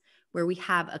success where we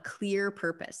have a clear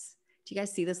purpose. Do you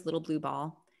guys see this little blue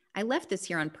ball? I left this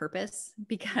here on purpose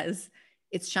because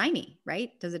it's shiny,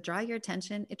 right? Does it draw your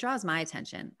attention? It draws my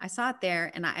attention. I saw it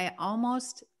there and I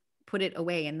almost put it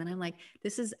away. And then I'm like,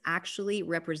 this is actually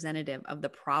representative of the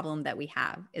problem that we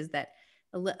have, is that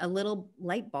a little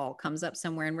light ball comes up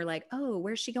somewhere and we're like, oh,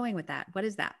 where's she going with that? What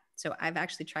is that? So I've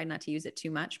actually tried not to use it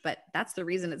too much, but that's the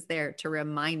reason it's there, to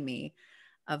remind me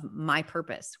of my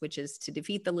purpose, which is to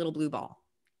defeat the little blue ball.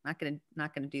 Not going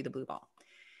to do the blue ball.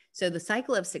 So the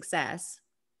cycle of success,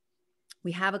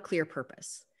 we have a clear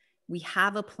purpose. We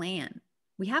have a plan.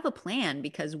 We have a plan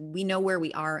because we know where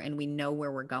we are and we know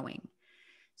where we're going.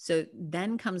 So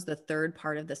then comes the third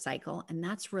part of the cycle, and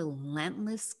that's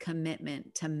relentless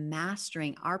commitment to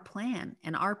mastering our plan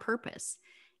and our purpose.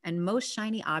 And most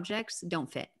shiny objects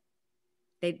don't fit.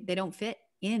 They don't fit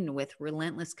in with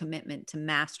relentless commitment to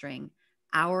mastering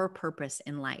our purpose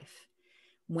in life.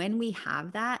 When we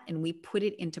have that and we put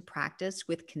it into practice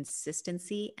with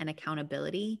consistency and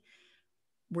accountability,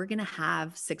 we're going to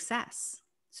have success.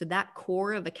 So that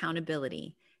core of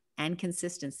accountability and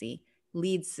consistency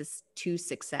leads to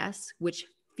success, which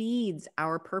feeds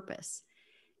our purpose.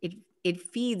 It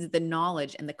feeds the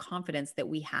knowledge and the confidence that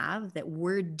we have that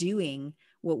we're doing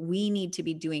what we need to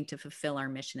be doing to fulfill our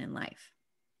mission in life.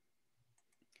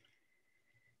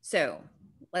 So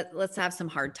let's have some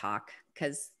hard talk,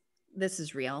 because this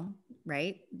is real,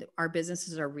 right? Our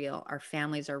businesses are real. Our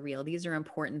families are real. These are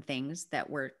important things that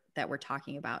we're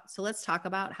talking about. So let's talk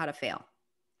about how to fail.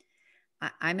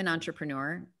 I'm an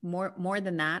entrepreneur. More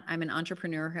than that, I'm an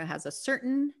entrepreneur who has a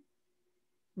certain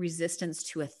resistance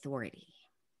to authority.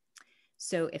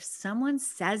 So if someone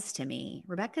says to me,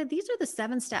 Rebecca, these are the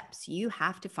 7 steps you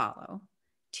have to follow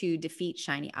to defeat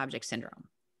shiny object syndrome.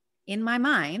 In my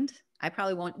mind, I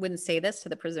probably wouldn't say this to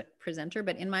the presenter,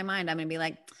 but in my mind, I'm going to be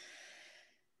like,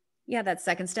 yeah, that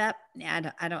second step.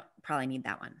 Yeah, I don't probably need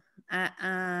that one.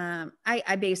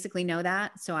 I basically know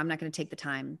that. So I'm not going to take the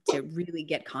time to really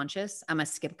get conscious. I'm going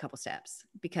to skip a couple steps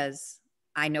because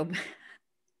I know,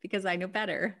 because I know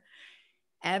better.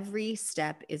 Every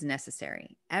step is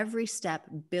necessary. Every step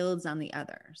builds on the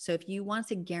other. So if you want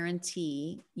to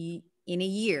guarantee in a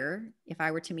year, if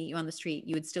I were to meet you on the street,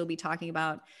 you would still be talking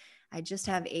about, I just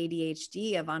have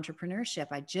ADHD of entrepreneurship.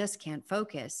 I just can't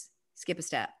focus. Skip a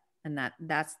step. And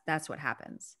that's what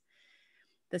happens.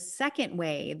 The second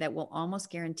way that will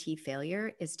almost guarantee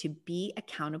failure is to be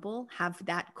accountable, have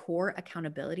that core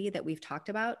accountability that we've talked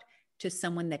about to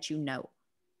someone that you know.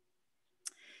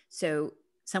 So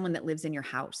someone that lives in your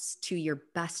house, to your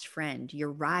best friend,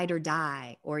 your ride or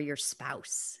die, or your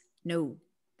spouse. No,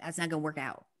 that's not going to work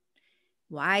out.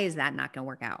 Why is that not going to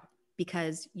work out?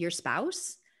 Because your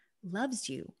spouse loves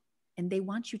you and they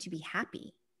want you to be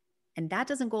happy. And that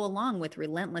doesn't go along with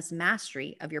relentless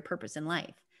mastery of your purpose in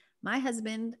life. My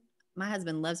husband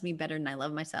loves me better than I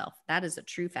love myself. That is a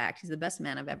true fact. He's the best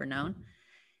man I've ever known.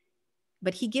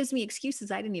 But he gives me excuses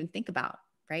I didn't even think about,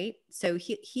 right? So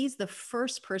he's the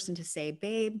first person to say,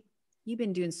 babe, you've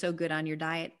been doing so good on your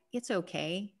diet. It's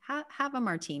okay. Have a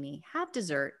martini, have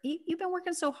dessert. You've been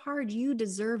working so hard. You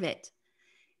deserve it.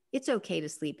 It's okay to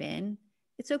sleep in.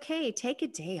 It's okay. Take a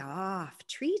day off.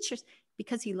 Treat yourself,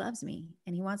 because he loves me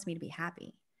and he wants me to be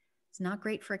happy. It's not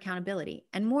great for accountability.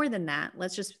 And more than that,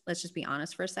 let's just be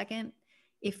honest for a second.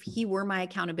 If he were my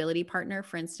accountability partner,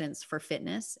 for instance, for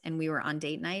fitness, and we were on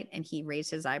date night and he raised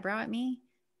his eyebrow at me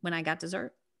when I got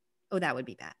dessert, oh, that would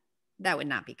be bad. That would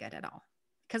not be good at all.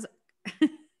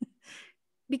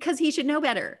 Because he should know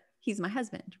better. He's my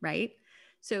husband, right?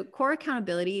 So core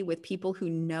accountability with people who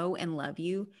know and love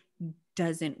you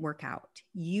doesn't work out.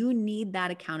 You need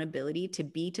that accountability to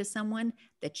be to someone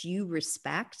that you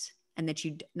respect, and that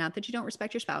you, not that you don't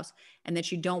respect your spouse, and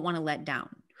that you don't want to let down,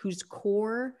 whose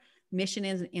core mission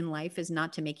in life is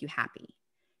not to make you happy,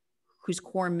 whose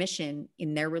core mission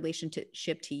in their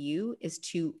relationship to you is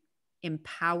to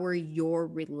empower your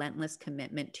relentless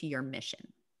commitment to your mission.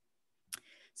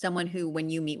 Someone who, when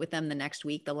you meet with them the next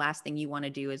week, the last thing you want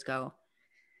to do is go,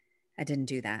 I didn't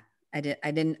do that. I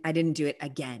didn't do it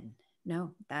again.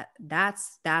 No,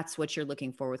 that's what you're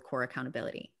looking for with core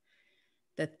accountability.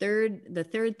 The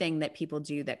third thing that people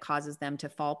do that causes them to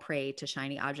fall prey to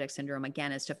shiny object syndrome,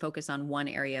 again, is to focus on one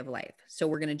area of life. So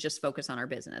we're going to just focus on our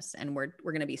business, and we're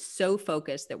going to be so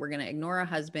focused that we're going to ignore our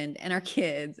husband and our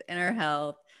kids and our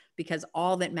health, because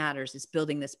all that matters is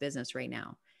building this business right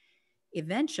now.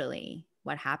 Eventually,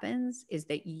 what happens is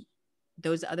that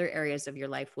those other areas of your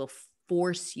life will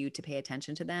force you to pay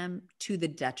attention to them, to the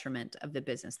detriment of the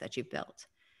business that you've built.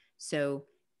 So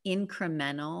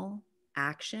incremental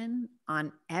action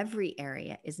on every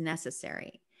area is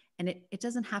necessary. And it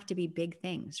doesn't have to be big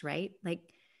things, right? Like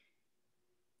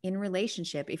in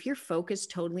relationship, if you're focused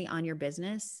totally on your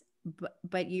business,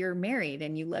 but you're married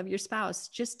and you love your spouse,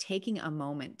 just taking a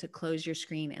moment to close your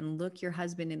screen and look your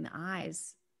husband in the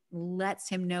eyes lets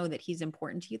him know that he's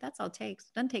important to you. That's all it takes.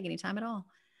 It doesn't take any time at all,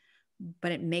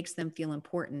 but it makes them feel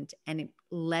important, and it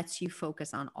lets you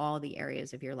focus on all the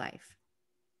areas of your life.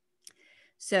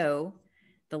 So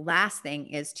the last thing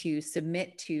is to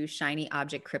submit to shiny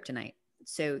object kryptonite.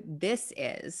 So this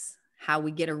is how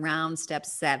we get around step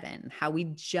 7, how we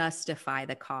justify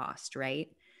the cost, right?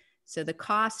 So the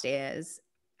cost is,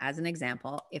 as an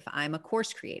example, if I'm a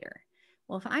course creator.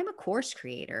 Well, if I'm a course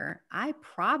creator, I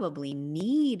probably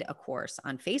need a course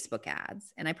on Facebook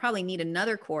ads, and I probably need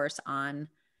another course on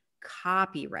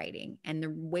copywriting. And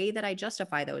the way that I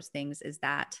justify those things is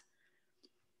that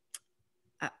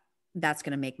that's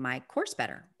going to make my course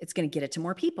better. It's going to get it to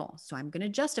more people. So I'm going to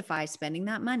justify spending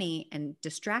that money and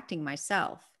distracting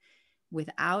myself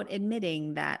without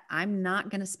admitting that I'm not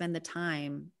going to spend the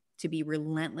time to be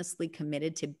relentlessly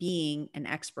committed to being an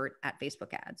expert at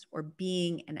Facebook ads or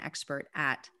being an expert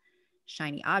at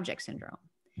shiny object syndrome.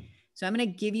 So I'm going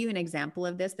to give you an example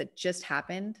of this that just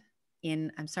happened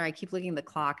I'm sorry, I keep looking at the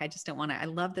clock. I just don't want to, I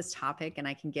love this topic and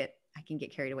I can get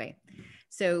carried away.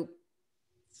 So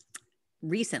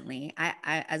recently,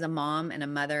 I as a mom and a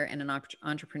mother and an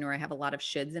entrepreneur, I have a lot of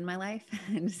shoulds in my life.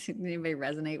 Does anybody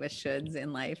resonate with shoulds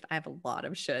in life? I have a lot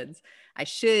of shoulds. I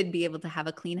should be able to have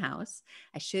a clean house.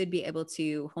 I should be able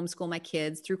to homeschool my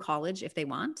kids through college if they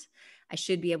want. I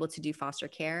should be able to do foster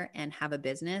care and have a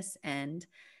business and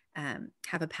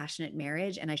have a passionate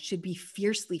marriage. And I should be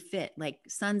fiercely fit, like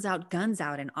suns out, guns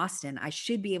out in Austin. I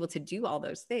should be able to do all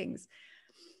those things.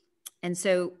 And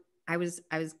so I was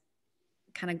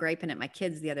kind of griping at my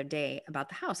kids the other day about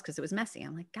the house because it was messy.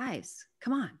 I'm like, guys,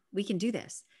 come on, we can do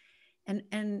this.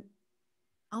 And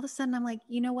all of a sudden I'm like,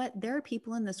 you know what? There are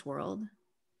people in this world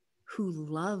who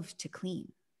love to clean.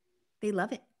 They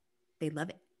love it. They love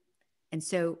it. And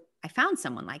so I found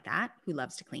someone like that who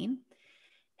loves to clean.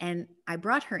 And I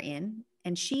brought her in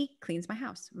and she cleans my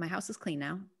house. My house is clean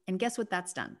now. And guess what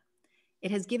that's done? It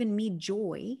has given me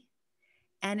joy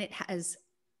and it has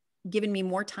given me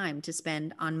more time to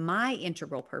spend on my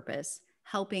integral purpose,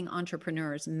 helping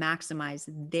entrepreneurs maximize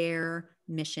their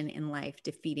mission in life,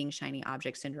 defeating shiny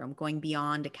object syndrome, going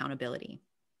beyond accountability.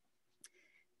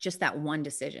 Just that one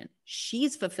decision.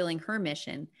 She's fulfilling her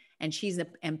mission and she's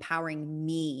empowering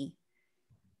me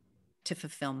to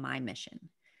fulfill my mission.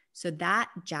 So that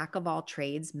jack of all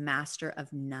trades, master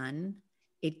of none,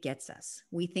 it gets us.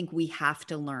 We think we have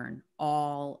to learn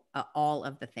all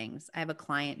of the things. I have a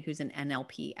client who's an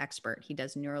NLP expert. He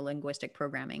does neuro-linguistic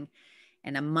programming.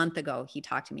 And a month ago, he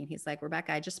talked to me and he's like,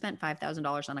 Rebecca, I just spent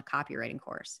 $5,000 on a copywriting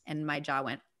course. And my jaw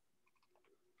went,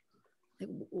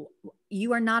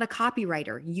 you are not a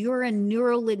copywriter. You're a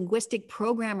neuro-linguistic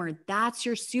programmer. That's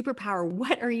your superpower.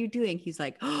 What are you doing? He's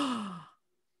like, oh,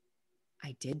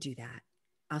 I did do that.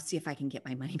 I'll see if I can get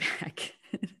my money back.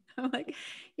 I'm like,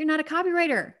 you're not a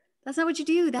copywriter. That's not what you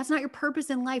do. That's not your purpose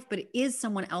in life, but it is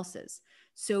someone else's.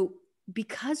 So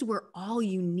because we're all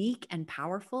unique and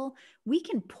powerful, we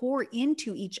can pour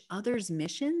into each other's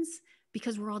missions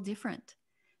because we're all different.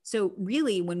 So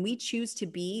really, when we choose to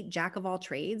be jack of all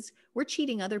trades, we're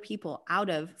cheating other people out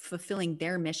of fulfilling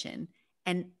their mission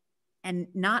and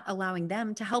not allowing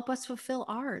them to help us fulfill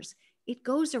ours. It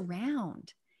goes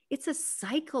around. It's a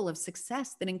cycle of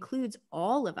success that includes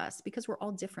all of us because we're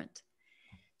all different.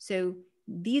 So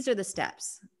these are the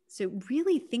steps. So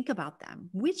really think about them.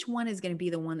 Which one is going to be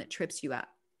the one that trips you up?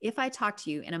 If I talk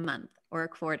to you in a month or a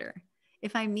quarter,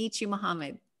 if I meet you,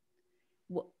 Mohammed,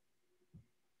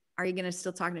 are you going to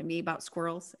still talk to me about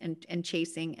squirrels and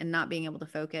chasing and not being able to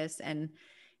focus and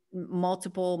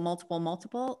multiple?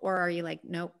 Or are you like,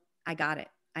 nope, I got it.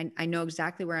 I know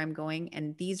exactly where I'm going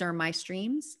and these are my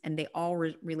streams and they all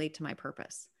relate to my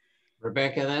purpose.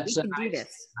 Rebecca, that's a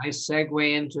nice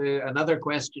segue into another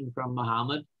question from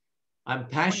Mohammed. I'm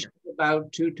passionate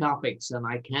about two topics and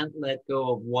I can't let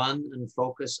go of one and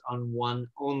focus on one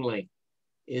only.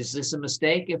 Is this a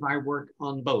mistake if I work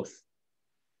on both?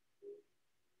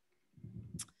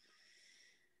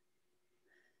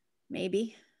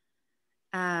 Maybe.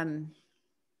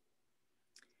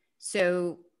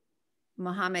 So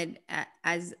Mohammed,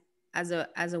 as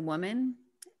a woman,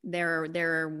 there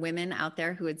are women out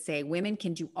there who would say women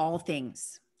can do all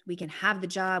things. We can have the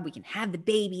job, we can have the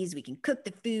babies, we can cook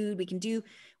the food, we can do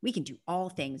all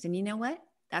things. And you know what?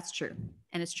 That's true.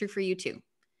 And it's true for you too.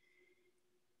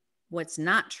 What's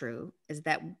not true is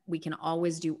that we can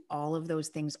always do all of those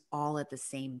things all at the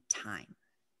same time.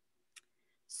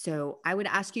 So I would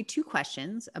ask you two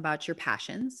questions about your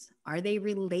passions. Are they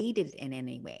related in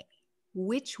any way?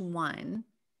 Which one,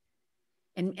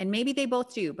 and maybe they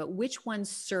both do, but which one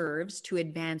serves to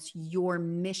advance your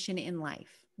mission in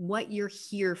life? What you're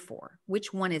here for?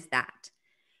 Which one is that?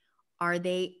 Are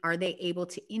they able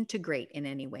to integrate in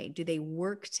any way? Do they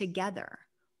work together?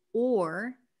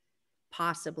 Or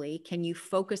possibly, can you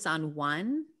focus on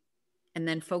one and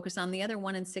then focus on the other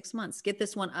one in 6 months? Get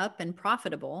this one up and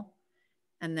profitable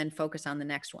and then focus on the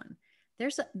next one.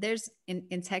 There's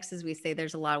in Texas, we say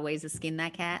there's a lot of ways to skin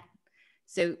that cat.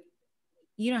 So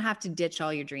you don't have to ditch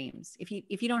all your dreams. If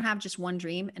you don't have just one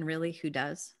dream, and really who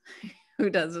does? Who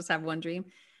does just have one dream?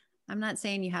 I'm not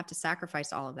saying you have to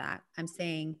sacrifice all of that. I'm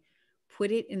saying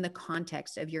put it in the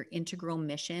context of your integral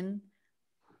mission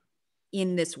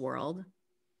in this world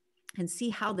and see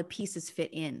how the pieces fit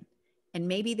in. And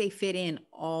maybe they fit in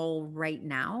all right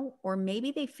now, or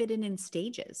maybe they fit in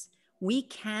stages. We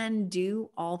can do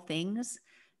all things,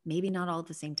 maybe not all at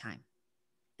the same time.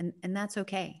 And that's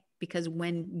okay, because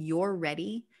when you're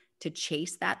ready to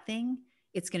chase that thing,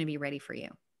 it's going to be ready for you.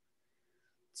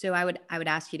 So I would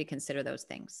ask you to consider those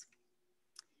things.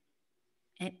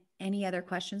 And any other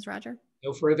questions, Roger?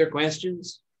 No further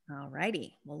questions? All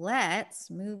righty. Well, let's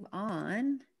move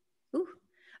on. Ooh.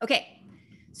 Okay.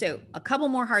 So a couple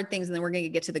more hard things, and then we're going to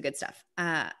get to the good stuff.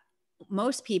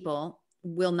 Most people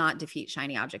will not defeat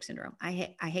shiny object syndrome. I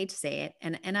hate to say it.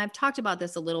 And I've talked about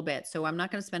this a little bit, so I'm not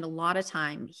going to spend a lot of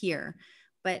time here,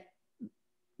 but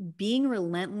being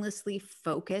relentlessly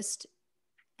focused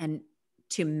and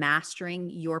to mastering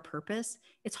your purpose,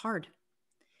 it's hard.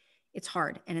 It's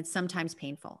hard. And it's sometimes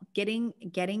painful. Getting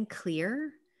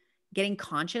clear, getting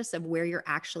conscious of where you're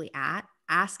actually at,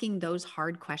 asking those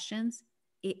hard questions,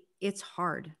 it's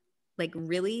hard. Like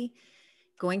really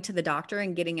going to the doctor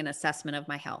and getting an assessment of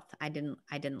my health. I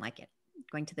didn't like it.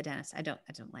 Going to the dentist. I don't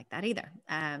like that either.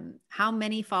 How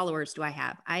many followers do I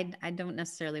have? I don't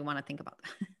necessarily want to think about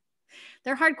that.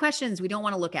 They're hard questions. We don't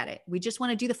want to look at it. We just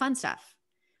want to do the fun stuff.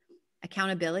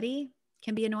 Accountability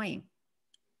can be annoying.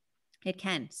 It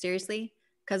can, seriously,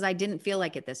 because I didn't feel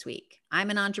like it this week.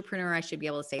 I'm an entrepreneur. I should be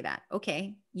able to say that.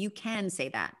 Okay, you can say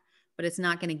that, but it's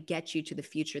not going to get you to the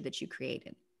future that you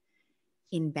created.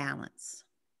 In balance.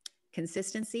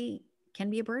 Consistency can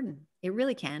be a burden. It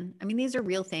really can. I mean, these are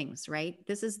real things, right?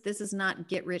 This is not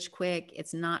get rich quick.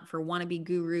 It's not for wannabe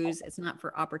gurus. It's not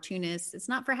for opportunists. It's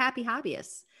not for happy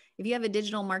hobbyists. If you have a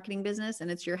digital marketing business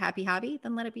and it's your happy hobby,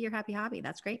 then let it be your happy hobby.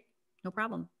 That's great. No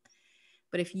problem.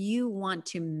 But if you want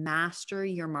to master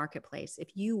your marketplace,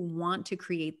 if you want to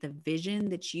create the vision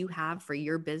that you have for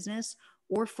your business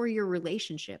or for your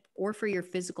relationship or for your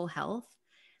physical health,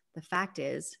 the fact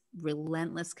is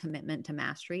relentless commitment to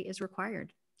mastery is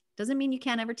required. Doesn't mean you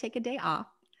can't ever take a day off.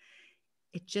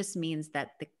 It just means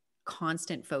that the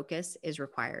constant focus is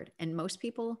required. And most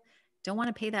people don't want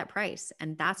to pay that price.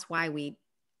 And that's why we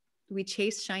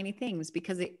chase shiny things,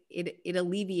 because it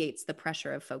alleviates the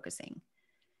pressure of focusing.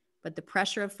 But the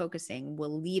pressure of focusing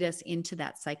will lead us into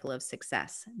that cycle of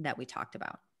success that we talked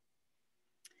about.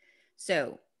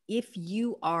 So if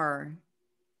you are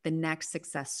the next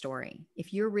success story,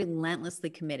 if you're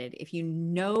relentlessly committed, if you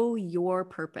know your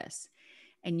purpose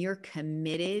and you're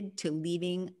committed to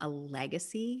leaving a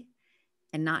legacy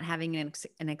and not having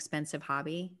an expensive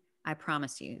hobby, I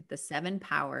promise you the 7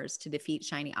 powers to defeat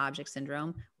shiny object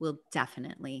syndrome will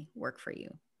definitely work for you.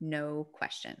 No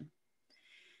question.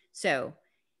 So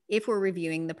if we're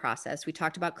reviewing the process, we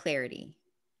talked about clarity,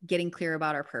 getting clear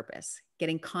about our purpose,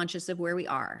 getting conscious of where we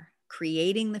are,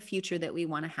 creating the future that we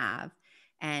want to have,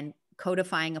 and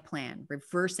codifying a plan,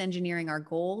 reverse engineering our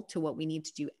goal to what we need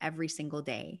to do every single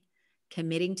day,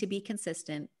 committing to be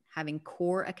consistent, having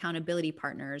core accountability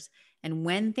partners, and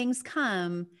when things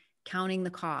come, counting the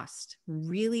cost,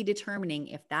 really determining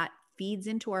if that feeds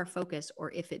into our focus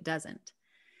or if it doesn't.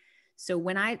 So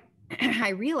when I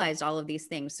realized all of these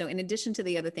things, so in addition to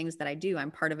the other things that I do,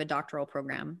 I'm part of a doctoral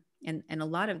program, and a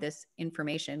lot of this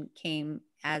information came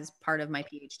as part of my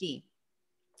PhD.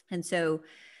 And so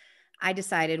I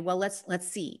decided, well, let's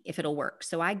see if it'll work.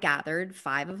 So I gathered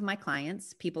 5 of my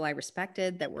clients, people I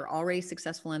respected that were already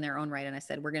successful in their own right. And I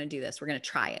said, we're going to do this. We're going to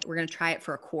try it. We're going to try it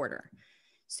for a quarter.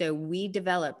 So we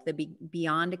developed the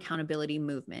Beyond Accountability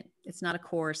movement. It's not a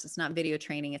course. It's not video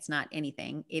training. It's not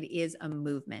anything. It is a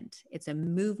movement. It's a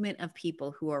movement of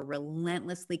people who are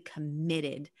relentlessly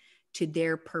committed to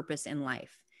their purpose in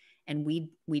life. And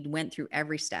we went through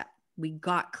every step. We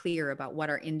got clear about what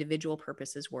our individual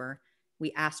purposes were.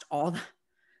 We asked all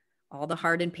the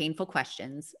hard and painful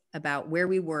questions about where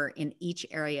we were in each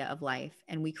area of life.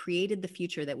 And we created the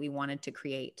future that we wanted to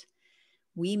create.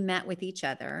 We met with each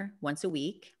other once a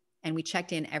week and we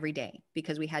checked in every day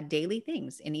because we had daily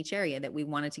things in each area that we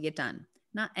wanted to get done.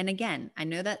 And again, I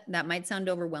know that might sound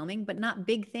overwhelming, but not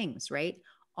big things, right?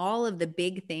 All of the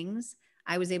big things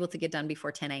I was able to get done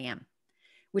before 10 a.m.,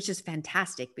 which is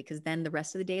fantastic because then the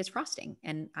rest of the day is frosting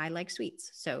and I like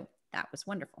sweets. So that was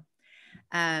wonderful.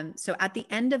 So at the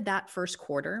end of that first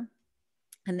quarter,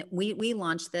 and we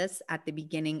launched this at the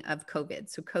beginning of COVID.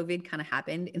 So COVID kind of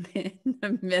happened in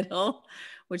the middle,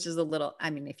 which is a little, I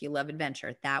mean, if you love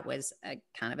adventure, that was a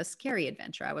kind of a scary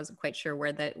adventure. I wasn't quite sure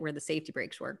where the safety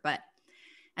brakes were, but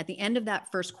at the end of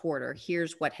that first quarter,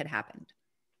 here's what had happened.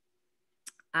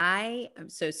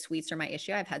 So sweets are my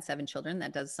issue. I've had 7 children.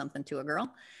 That does something to a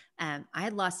girl. I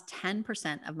had lost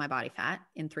 10% of my body fat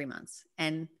in 3 months.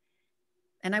 And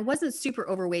I wasn't super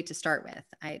overweight to start with.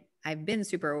 I've been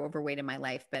super overweight in my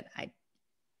life, but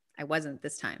I I wasn't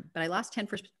this time, but I lost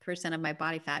 10% of my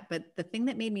body fat. But the thing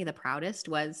that made me the proudest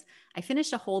was I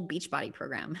finished a whole Beachbody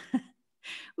program,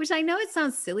 which I know it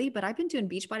sounds silly, but I've been doing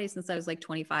Beachbody since I was like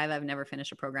 25. I've never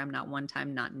finished a program, not one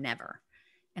time, not never.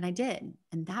 And I did.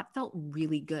 And that felt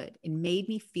really good. It made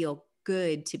me feel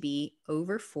good to be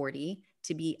over 40,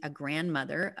 to be a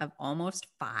grandmother of almost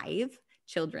 5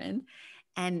 children.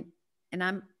 And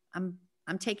I'm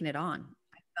taking it on.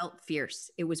 I felt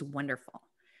fierce. It was wonderful.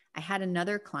 I had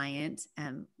another client,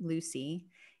 Lucy,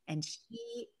 and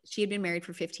she had been married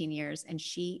for 15 years, and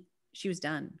she was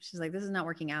done. She's like, this is not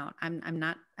working out.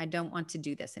 I don't want to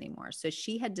do this anymore. So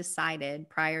she had decided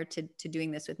prior to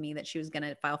doing this with me that she was going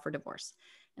to file for divorce.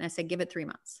 And I said, give it 3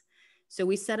 months. So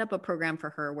we set up a program for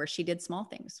her where she did small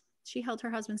things. She held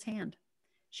her husband's hand.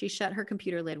 She shut her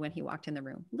computer lid when he walked in the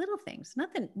room. Little things,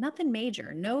 nothing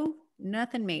major. No,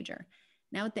 nothing major.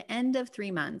 Now at the end of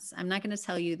 3 months, I'm not going to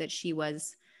tell you that she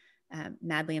was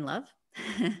madly in love,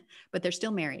 but they're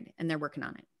still married and they're working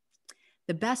on it.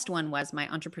 The best one was my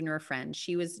entrepreneur friend.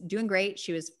 She was doing great.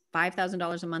 She was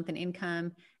 $5,000 a month in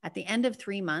income. At the end of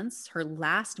 3 months, her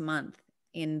last month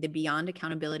in the Beyond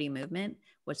Accountability movement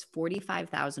was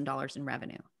 $45,000 in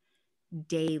revenue.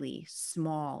 Daily,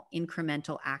 small,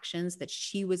 incremental actions that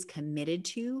she was committed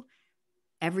to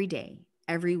every day,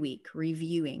 every week,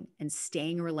 reviewing and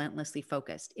staying relentlessly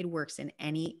focused. It works in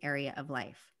any area of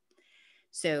life.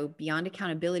 So Beyond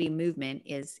Accountability movement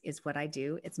is what I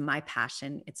do. It's my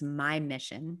passion. It's my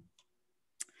mission.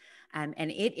 And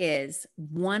it is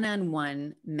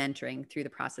one-on-one mentoring through the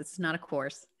process. It's not a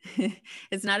course.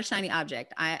 It's not a shiny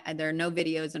object. There are no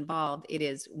videos involved. It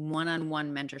is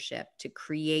one-on-one mentorship to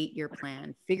create your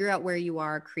plan, figure out where you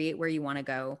are, create where you want to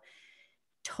go,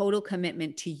 total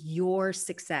commitment to your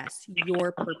success,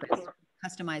 your purpose,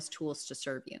 customized tools to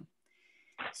serve you.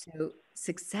 So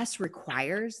success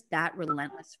requires that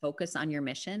relentless focus on your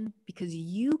mission because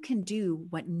you can do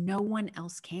what no one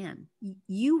else can.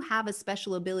 You have a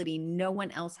special ability no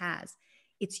one else has.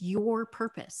 It's your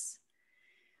purpose.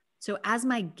 So as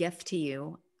my gift to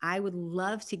you, I would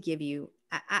love to give you,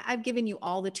 I've given you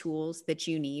all the tools that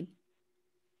you need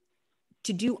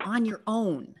to do on your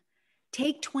own.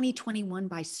 Take 2021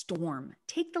 by storm.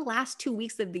 Take the last 2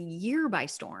 weeks of the year by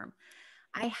storm.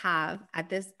 I have at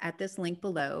this link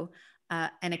below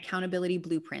an accountability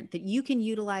blueprint that you can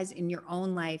utilize in your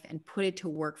own life and put it to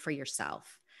work for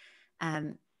yourself.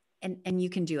 And you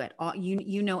can do it.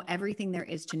 You know everything there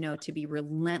is to know to be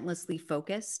relentlessly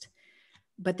focused,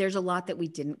 but there's a lot that we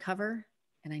didn't cover.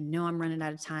 And I know I'm running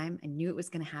out of time. I knew it was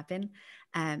going to happen.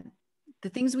 The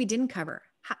things we didn't cover.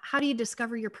 How do you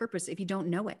discover your purpose if you don't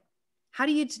know it? How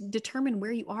do you determine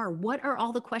where you are? What are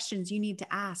all the questions you need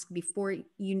to ask before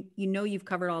you know you've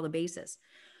covered all the bases?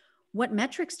 What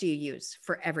metrics do you use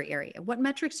for every area? What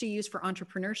metrics do you use for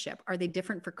entrepreneurship? Are they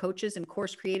different for coaches and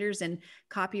course creators and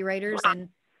copywriters?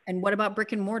 And what about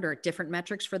brick and mortar? Different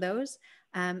metrics for those?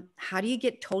 How do you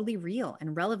get totally real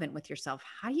and relevant with yourself?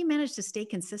 How do you manage to stay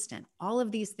consistent? All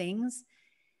of these things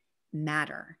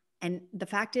matter. And the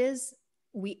fact is,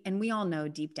 we all know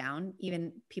deep down,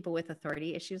 even people with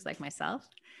authority issues like myself,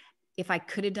 if I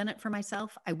could have done it for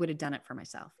myself, I would have done it for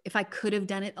myself. If I could have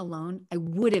done it alone, I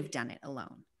would have done it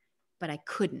alone, but I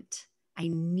couldn't. I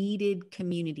needed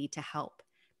community to help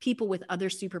people with other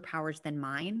superpowers than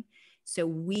mine. So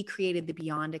we created the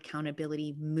Beyond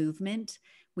Accountability movement.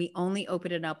 We only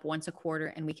open it up once a quarter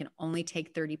and we can only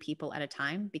take 30 people at a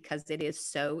time because it is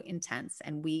so intense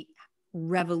and we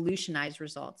revolutionize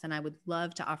results. And I would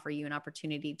love to offer you an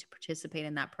opportunity to participate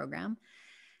in that program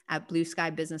at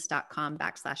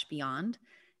blueskybusiness.com/beyond.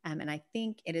 And I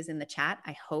think it is in the chat.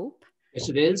 I hope. Yes,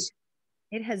 it is.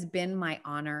 It has been my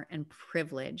honor and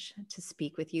privilege to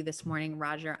speak with you this morning,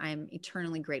 Roger. I'm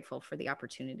eternally grateful for the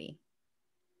opportunity.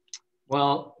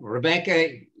 Well,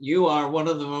 Rebecca, you are one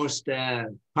of the most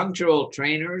punctual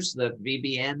trainers that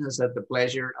VBN has had the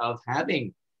pleasure of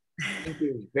having. Thank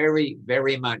you very,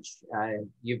 very much.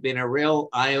 You've been a real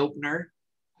eye-opener.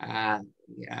 A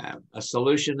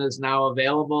solution is now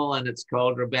available and it's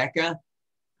called Rebecca.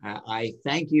 I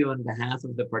thank you on behalf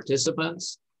of the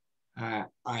participants.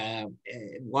 We'll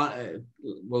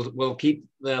keep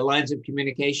the lines of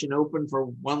communication open for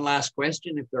one last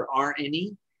question if there are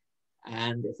any.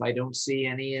 And if I don't see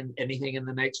anything in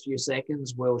the next few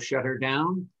seconds, we'll shut her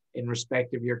down in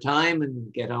respect of your time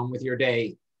and get on with your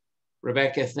day.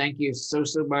 Rebecca, thank you so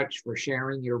much for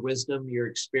sharing your wisdom, your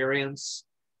experience,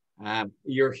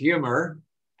 your humor,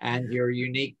 and your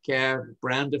unique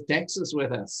brand of Texas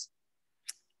with us.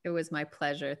 It was my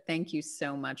pleasure. Thank you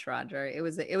so much, Roger. It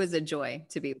was a joy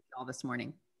to be with you all this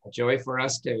morning. A joy for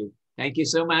us too. Thank you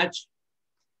so much.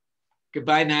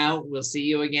 Goodbye now. We'll see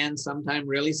you again sometime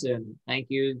really soon. Thank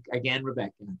you again,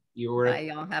 Rebecca. You were Bye,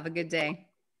 y'all. Have a good day.